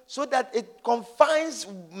people so that it confines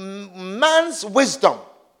man's wisdom.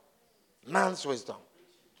 Man's wisdom.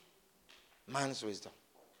 Man's wisdom.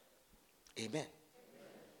 Amen.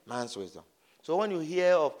 Man's wisdom. So when you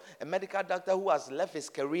hear of a medical doctor who has left his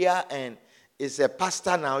career and is a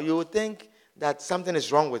pastor now, you would think that something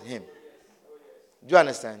is wrong with him. Do you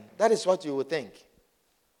understand? That is what you would think.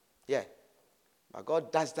 Yeah. But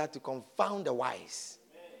God does that to confound the wise.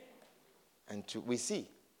 And we see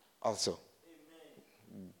also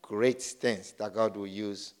great things that God will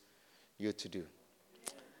use you to do.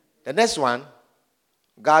 The next one,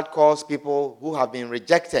 God calls people who have been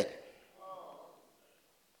rejected.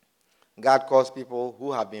 God calls people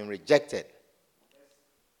who have been rejected.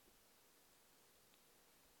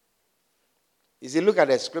 You see, look at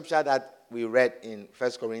the scripture that we read in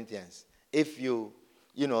 1 Corinthians. If you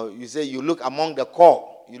say you look among the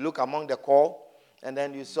call. You look among the call, and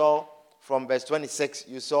then you saw from verse 26,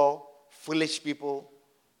 you saw foolish people.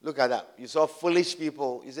 Look at that. You saw foolish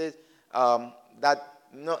people. You said that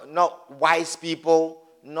not wise people,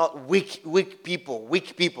 not weak people.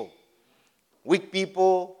 Weak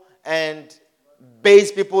people and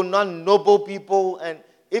base people, not noble people. And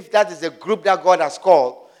if that is a group that God has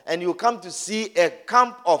called, and you come to see a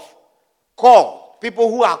camp of called, people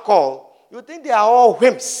who are called, you think they are all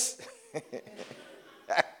wimps.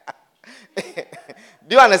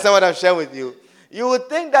 Do you understand what I'm sharing with you? You would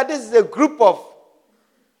think that this is a group of,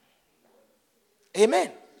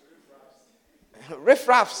 amen,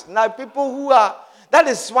 riffraffs. Now people who are, that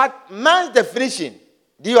is what man's definition.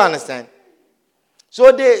 Do you understand?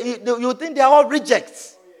 So you think they are all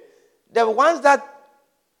rejects. The ones that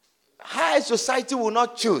high society will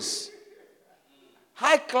not choose.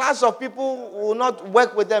 High class of people will not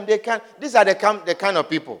work with them. These are the kind of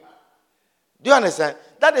people. Do you understand?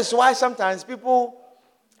 That is why sometimes people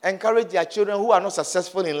encourage their children who are not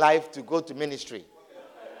successful in life to go to ministry.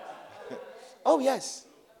 Oh, yes.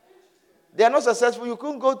 They are not successful. You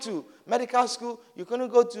couldn't go to medical school. You couldn't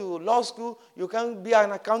go to law school. You can't be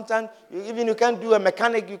an accountant. You can't do a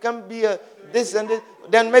mechanic. You can't be a this and this.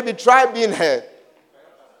 Then maybe try being a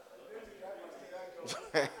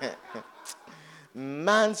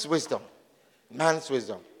man's wisdom. Man's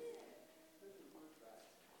wisdom.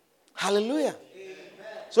 Hallelujah. Amen.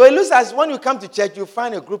 So it looks as when you come to church, you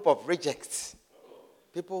find a group of rejects.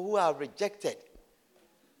 People who are rejected.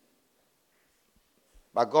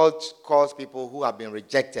 But God calls people who have been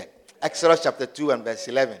rejected. Exodus chapter 2 and verse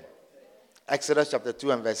 11. Exodus chapter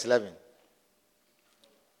 2 and verse 11.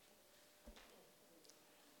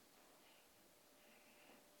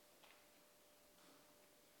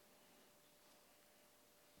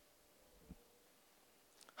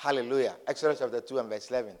 Hallelujah. Exodus chapter 2 and verse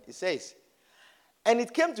 11. It says, "And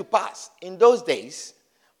it came to pass in those days,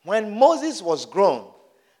 when Moses was grown,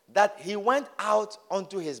 that he went out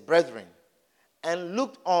unto his brethren, and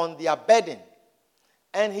looked on their bedding.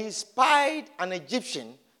 And he spied an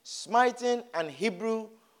Egyptian smiting an Hebrew,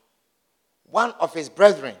 one of his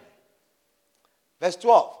brethren." Verse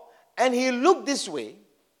 12. "And he looked this way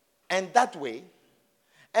and that way.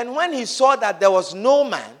 And when he saw that there was no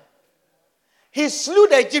man, he slew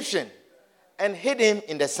the Egyptian and hid him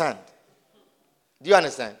in the sand." Do you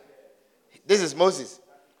understand? This is Moses.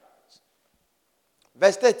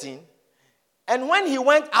 Verse 13. "And when he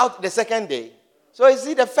went out the second day," so you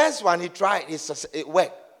see, the first one he tried, it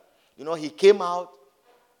worked. He came out.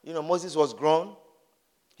 Moses was grown.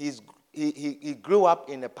 He grew up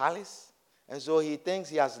in a palace. And so he thinks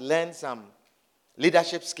he has learned some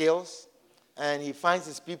leadership skills. And he finds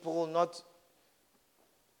his people not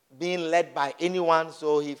being led by anyone.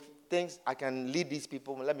 So he thinks, I can lead these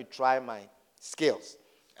people. Let me try my skills.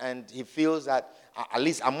 And he feels that, at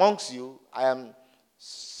least amongst you, I am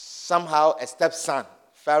somehow a stepson,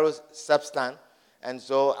 Pharaoh's stepson. And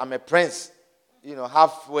so I'm a prince,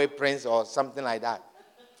 halfway prince or something like that.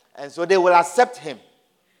 And so they will accept him.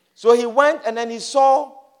 So he went and then he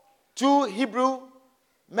saw two Hebrew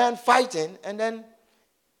men fighting, and then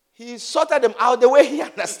he sorted them out the way he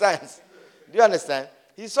understands. Do you understand?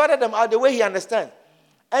 He sorted them out the way he understands.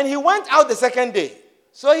 And he went out the second day.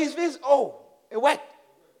 So he feels, it worked.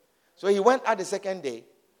 So he went out the second day.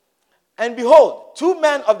 And behold, two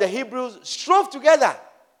men of the Hebrews strove together.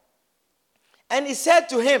 And he said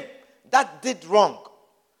to him that did wrong,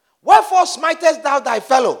 "Wherefore smitest thou thy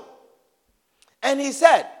fellow?" And he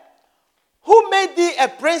said, "Who made thee a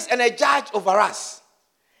prince and a judge over us?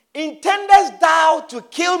 Intendest thou to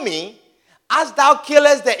kill me as thou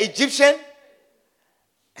killest the Egyptian?"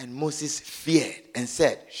 And Moses feared and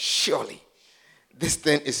said, "Surely this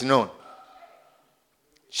thing is known.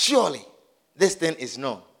 Surely this thing is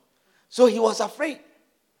known." So he was afraid.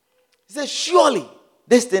 He said, "Surely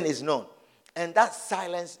this thing is known." And that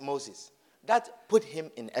silenced Moses. That put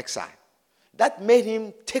him in exile. That made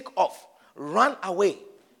him take off, run away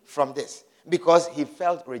from this, because he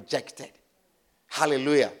felt rejected.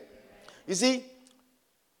 Hallelujah. You see,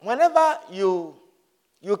 whenever you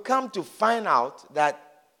come to find out that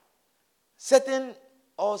certain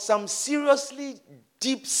or some seriously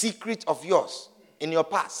deep secret of yours in your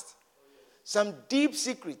past, some deep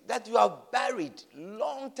secret that you have buried,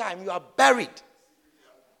 long time you are buried,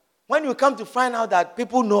 when you come to find out that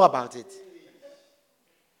people know about it,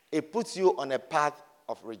 it puts you on a path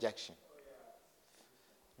of rejection.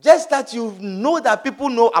 Just that you know that people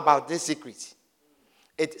know about this secret,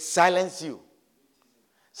 it silences you.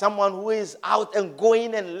 Someone who is out and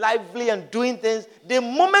going and lively and doing things, the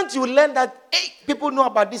moment you learn that, hey, people know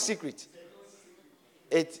about this secret,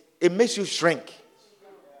 it makes you shrink.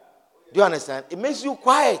 Do you understand? It makes you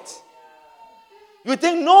quiet. You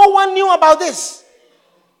think no one knew about this.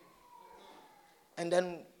 And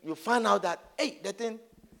then you find out that, hey, that thing,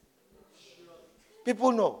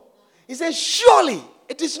 people know. He says, surely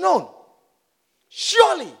it is known.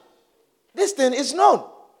 Surely this thing is known.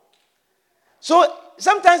 So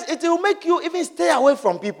sometimes it will make you even stay away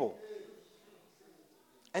from people.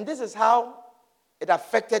 And this is how it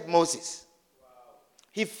affected Moses.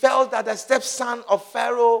 He felt that the stepson of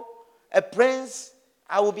Pharaoh, a prince,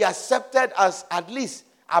 I will be accepted as at least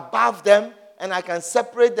above them, and I can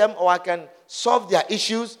separate them or I can solve their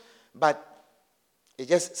issues. But it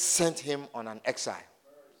just sent him on an exile.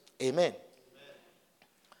 Amen.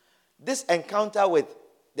 This encounter with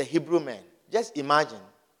the Hebrew men, just imagine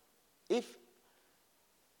if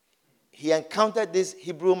he encountered this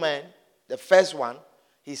Hebrew man, the first one,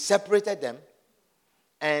 he separated them,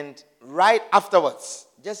 and right afterwards,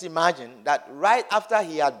 just imagine that right after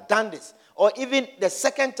he had done this, or even the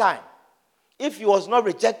second time, if he was not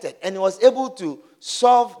rejected and he was able to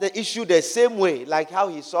solve the issue the same way, like how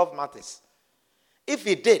he solved matters, if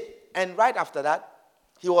he did, and right after that,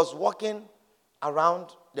 he was walking around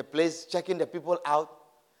the place, checking the people out,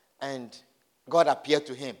 and God appeared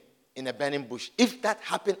to him in a burning bush. If that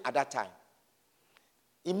happened at that time,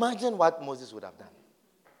 imagine what Moses would have done.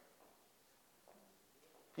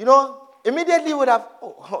 You know, immediately would have,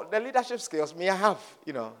 the leadership skills may I have,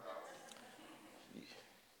 you know.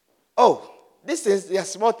 These things, they are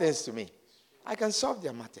small things to me. I can solve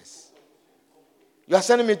their matters. You are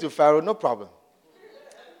sending me to Pharaoh, no problem.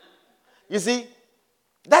 You see,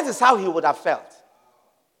 that is how he would have felt.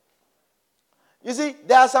 You see,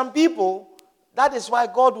 there are some people, that is why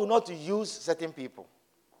God will not use certain people.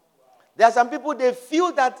 There are some people, they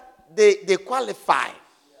feel that they qualify.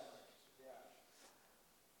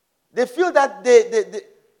 They feel that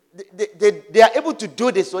they are able to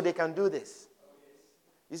do this, so they can do this.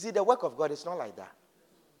 You see, the work of God is not like that.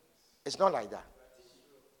 It's not like that.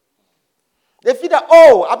 They feel that,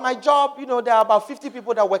 at my job, there are about 50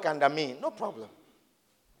 people that work under me. No problem.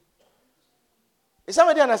 Is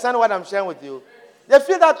somebody understand what I'm sharing with you? They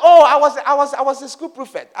feel that, I was a school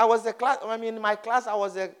prefect. I was in my class, I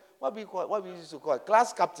was what we used to call it,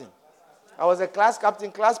 class captain. I was a class captain,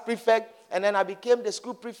 class prefect, and then I became the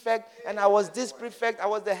school prefect, and I was this prefect, I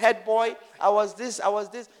was the head boy, I was this,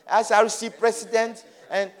 SRC president.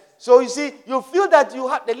 And so you see, you feel that you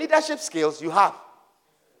have the leadership skills you have.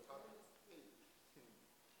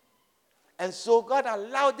 And so God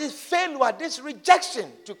allowed this failure, this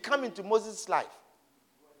rejection to come into Moses' life.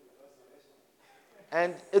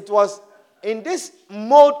 And it was in this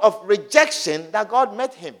mode of rejection that God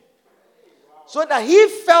met him. So that he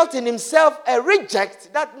felt in himself a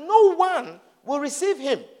reject, that no one will receive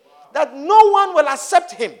him, that no one will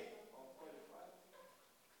accept him.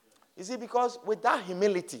 You see, because with that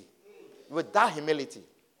humility,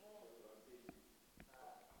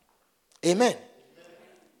 amen.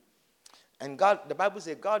 And God, the Bible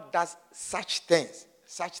says God does such things.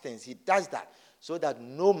 He does that so that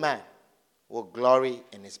no man will glory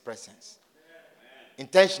in his presence.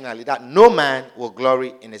 Intentionally, that no man will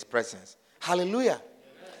glory in his presence. Hallelujah.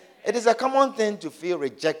 It is a common thing to feel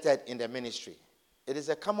rejected in the ministry. It is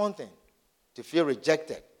a common thing to feel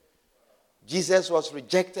rejected. Jesus was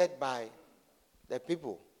rejected by the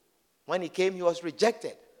people. When he came, he was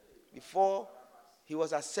rejected. Before he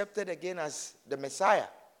was accepted again as the Messiah,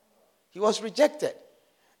 he was rejected.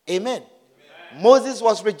 Amen. Moses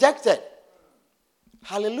was rejected.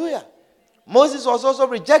 Hallelujah. Moses was also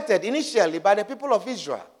rejected initially by the people of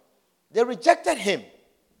Israel. They rejected him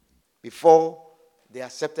before they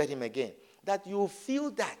accepted him again. That you feel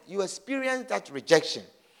that, you experience that rejection.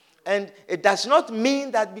 And it does not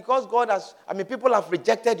mean that because people have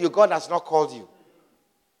rejected you, God has not called you.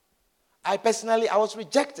 I was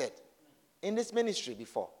rejected in this ministry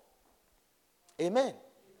before. Amen.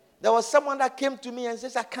 There was someone that came to me and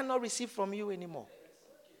says, I cannot receive from you anymore.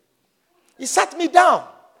 He sat me down.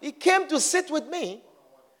 He came to sit with me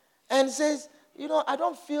and says, I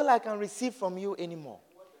don't feel like I can receive from you anymore.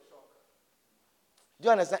 Do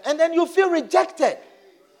you understand? And then you feel rejected.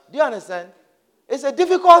 Do you understand? It's a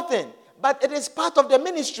difficult thing, but it is part of the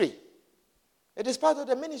ministry. It is part of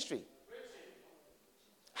the ministry.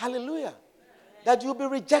 Hallelujah. That you'll be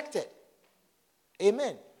rejected.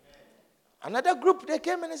 Amen. Another group, they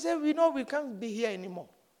came and they said, we can't be here anymore.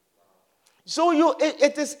 So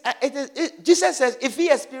Jesus says, if he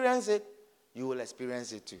experiences it, you will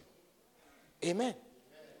experience it too. Amen.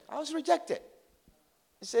 I was rejected.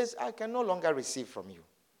 He says, I can no longer receive from you.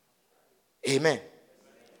 Amen.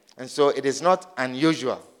 And so it is not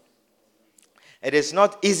unusual. It is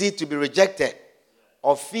not easy to be rejected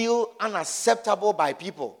or feel unacceptable by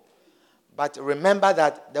people. But remember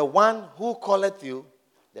that the one who calleth you,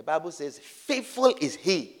 the Bible says, faithful is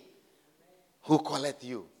he who calleth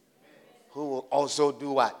you, who will also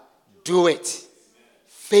do what? Do it.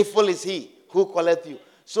 Faithful is he who calleth you.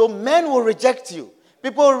 So men will reject you.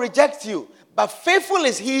 People will reject you. But faithful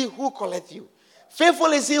is he who calleth you. Faithful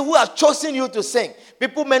is he who has chosen you to sing.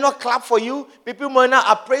 People may not clap for you. People may not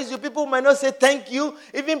appraise you. People may not say thank you.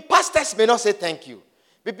 Even pastors may not say thank you.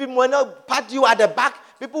 People may not pat you at the back.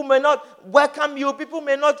 People may not welcome you. People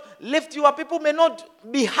may not lift you up. People may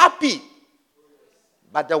not be happy.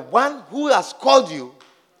 But the one who has called you,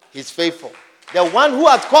 he's faithful. The one who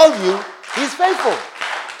has called you, he's faithful.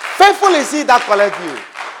 Faithful is he that calleth you,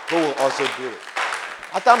 who will also do it.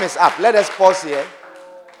 Our time is up. Let us pause here,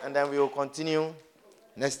 and then we will continue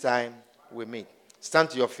next time we meet. Stand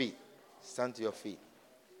to your feet. Stand to your feet.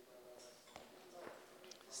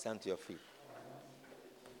 Stand to your feet.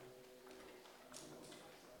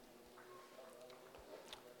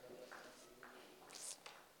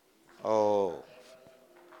 Oh,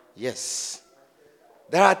 yes.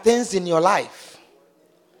 There are things in your life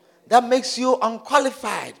that makes you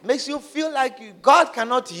unqualified, makes you feel like God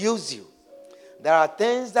cannot use you. There are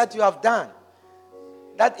things that you have done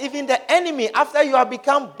that even the enemy, after you have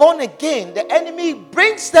become born again, the enemy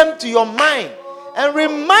brings them to your mind and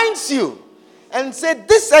reminds you and say,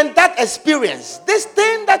 this and that experience, this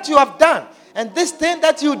thing that you have done and this thing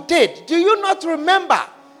that you did, do you not remember?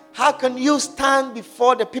 How can you stand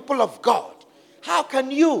before the people of God? How can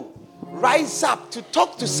you rise up to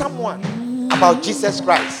talk to someone about Jesus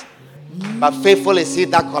Christ? But faithful is he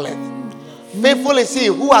that calleth. Faithful is he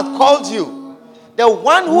who hath called you. The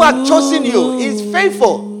one who hath chosen you is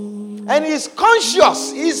faithful. And he is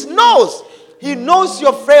conscious. He knows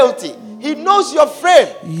your frailty. He knows your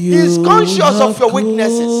frame. He is conscious of your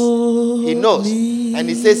weaknesses. He knows. And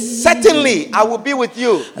he says, certainly I will be with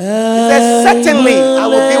you. He says, certainly I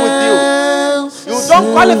will be with you. You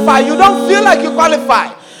don't qualify. You don't feel like you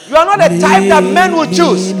qualify. You are not the type that men will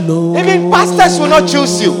choose. Even pastors will not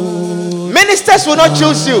choose you. Ministers will not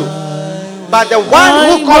choose you. But the one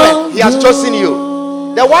who calleth, he has chosen you.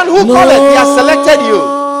 The one who calleth, he has selected you.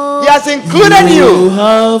 He has included you.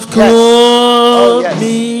 Yes.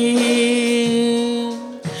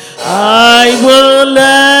 I will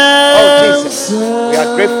answer. Oh, Jesus. We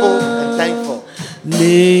are grateful and thankful.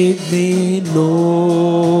 Lead me,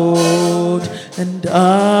 Lord, and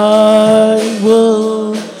I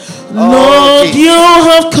will. Lord, Jesus. you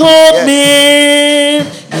have called me.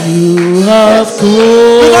 You have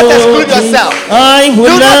called. Do not exclude yourself. I will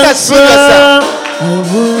Do not exclude yourself.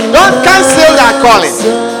 Don't cancel that calling.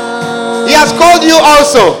 He has called you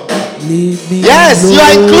also. Yes, you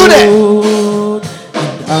are included.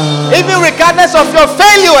 Even regardless of your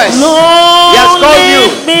failures, he has called you.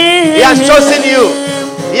 He has chosen you.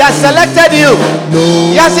 He has selected you.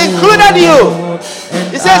 He has included you.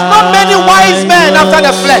 He says, not many wise men after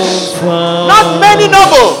the flesh. Not many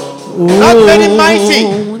noble. Not many mighty.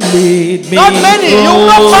 Not many. You will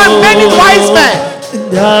not find many wise men. You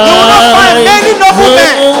will not find many noble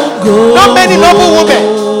men. Not many noble women.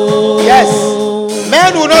 Yes.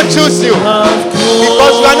 Men will not choose you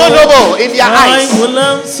because you are not noble in their eyes. You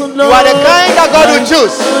are the kind that God will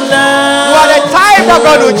choose. You are the type that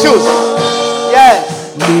God will choose. Yes.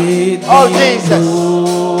 Oh Jesus.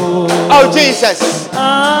 Oh Jesus.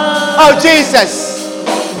 Oh Jesus.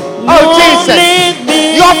 Oh Jesus.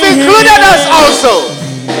 You have included us also.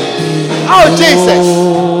 Oh Jesus.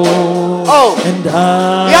 Oh.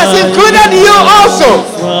 He has included you also.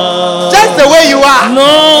 Just the way you are.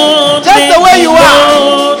 Just the way you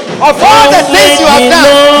are. Of all the things you have done.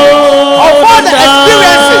 Of all the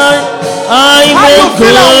experiences. How you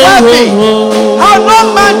feel unworthy. How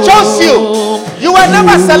no man chose you. You were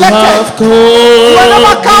never selected. You were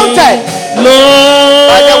never counted.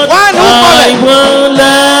 But the one who called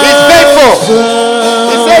is faithful.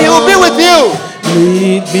 He said he will be with you.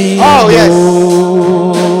 Oh yes.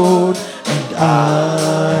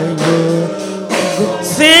 I will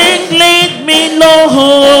sing, lead me,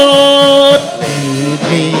 Lord,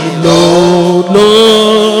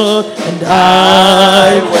 Lord, and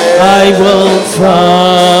I will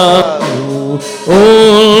follow.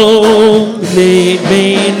 Oh, lead me,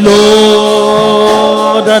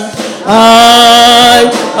 Lord, and I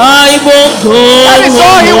will go. That is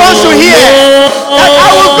all he wants to hear. That I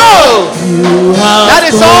will go. That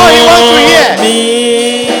is all he wants to hear.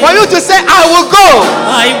 For you to say, I will go.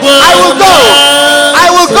 I will go. I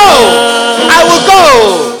will go. I will go.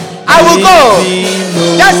 I will go.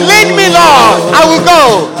 Just lead me, Lord. I will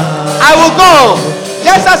go. I will go.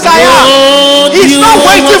 Just as I am. He's not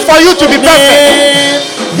waiting for you to be perfect.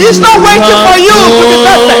 He's not waiting for you to be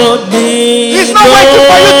perfect. He's not waiting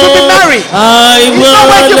for you to be married. He's not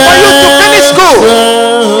waiting for you to finish school.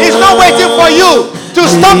 He's not waiting for you to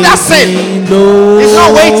stop that sin. He's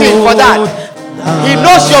not waiting for that. He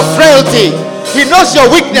knows your frailty. He knows your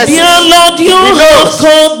weaknesses. Dear Lord, you have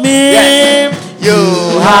called me. Yes. You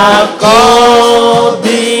have called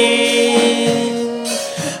me.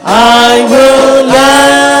 I will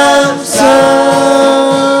answer.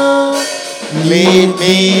 Lead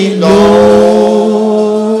me, Lord.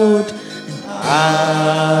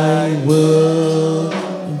 I will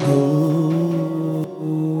go.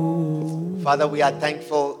 Father, we are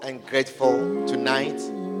thankful and grateful tonight.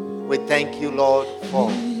 We thank you, Lord,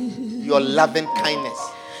 for your loving kindness.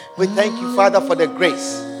 We thank you, Father, for the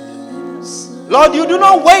grace. Lord, you do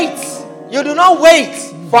not wait. You do not wait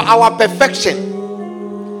for our perfection.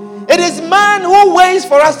 It is man who waits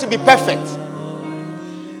for us to be perfect.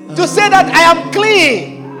 To say that I am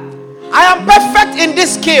clean, I am perfect in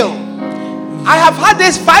this skill. I have had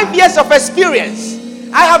this 5 years of experience.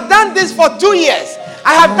 I have done this for 2 years.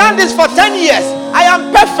 I have done this for 10 years. I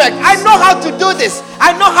am perfect. I know how to do this.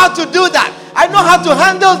 I know how to do that. I know how to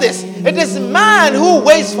handle this. It is man who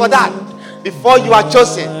waits for that before you are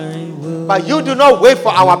chosen. But you do not wait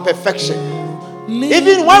for our perfection.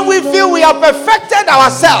 Even when we feel we have perfected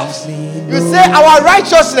ourselves, you say our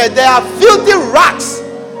righteousness, they are filthy rags.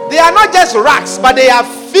 They are not just rags, but they are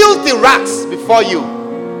filthy rags before you.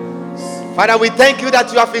 Father, we thank you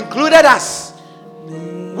that you have included us.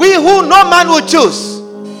 We who no man will choose.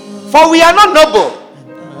 For we are not noble.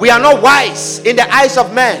 We are not wise in the eyes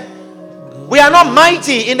of men. We are not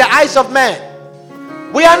mighty in the eyes of men.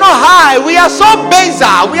 We are not high. We are so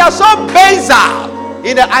baser. We are so baser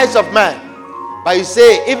in the eyes of men. But you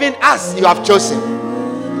say, even us you have chosen.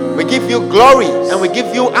 We give you glory and we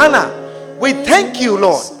give you honor. We thank you,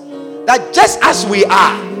 Lord, that just as we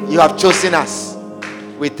are, you have chosen us.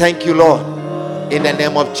 We thank you, Lord, in the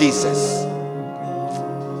name of Jesus.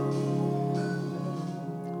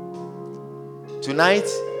 Tonight,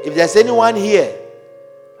 if there's anyone here,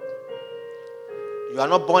 you are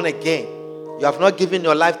not born again, you have not given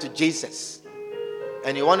your life to Jesus,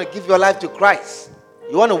 and you want to give your life to Christ,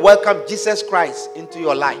 you want to welcome Jesus Christ into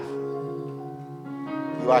your life,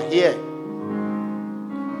 you are here.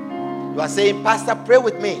 You are saying, Pastor, pray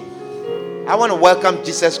with me. I want to welcome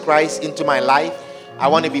Jesus Christ into my life. I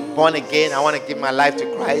want to be born again. I want to give my life to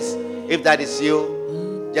Christ. If that is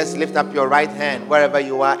you, just lift up your right hand wherever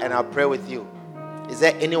you are and I'll pray with you. Is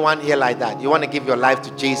there anyone here like that? You want to give your life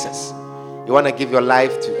to Jesus. You want to give your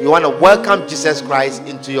life to, you want to welcome Jesus Christ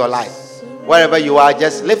into your life. Wherever you are,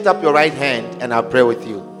 just lift up your right hand and I'll pray with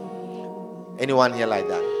you. Anyone here like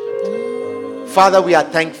that? Father, we are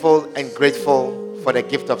thankful and grateful for the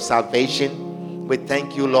gift of salvation. We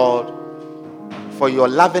thank you, Lord, for your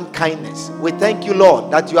loving kindness. We thank you,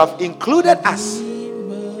 Lord, that you have included us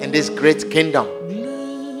in this great kingdom.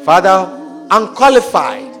 Father,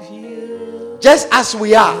 unqualified, just as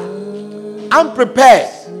we are, unprepared,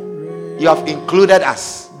 you have included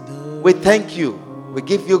us. We thank you. We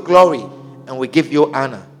give you glory and we give you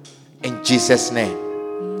honor. In Jesus' name,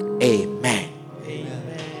 amen.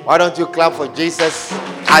 Amen. Why don't you clap for Jesus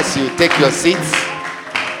as you take your seats?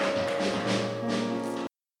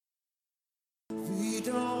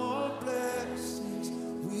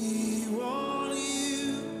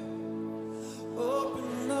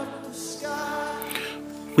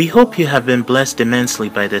 We hope you have been blessed immensely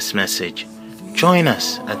by this message. Join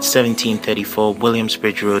us at 1734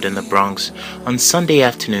 Williamsbridge Road in the Bronx on Sunday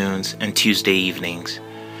afternoons and Tuesday evenings.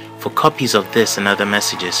 For copies of this and other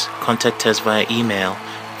messages, contact us via email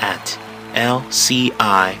at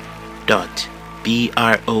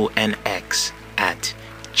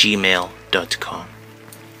lci.bronx@gmail.com.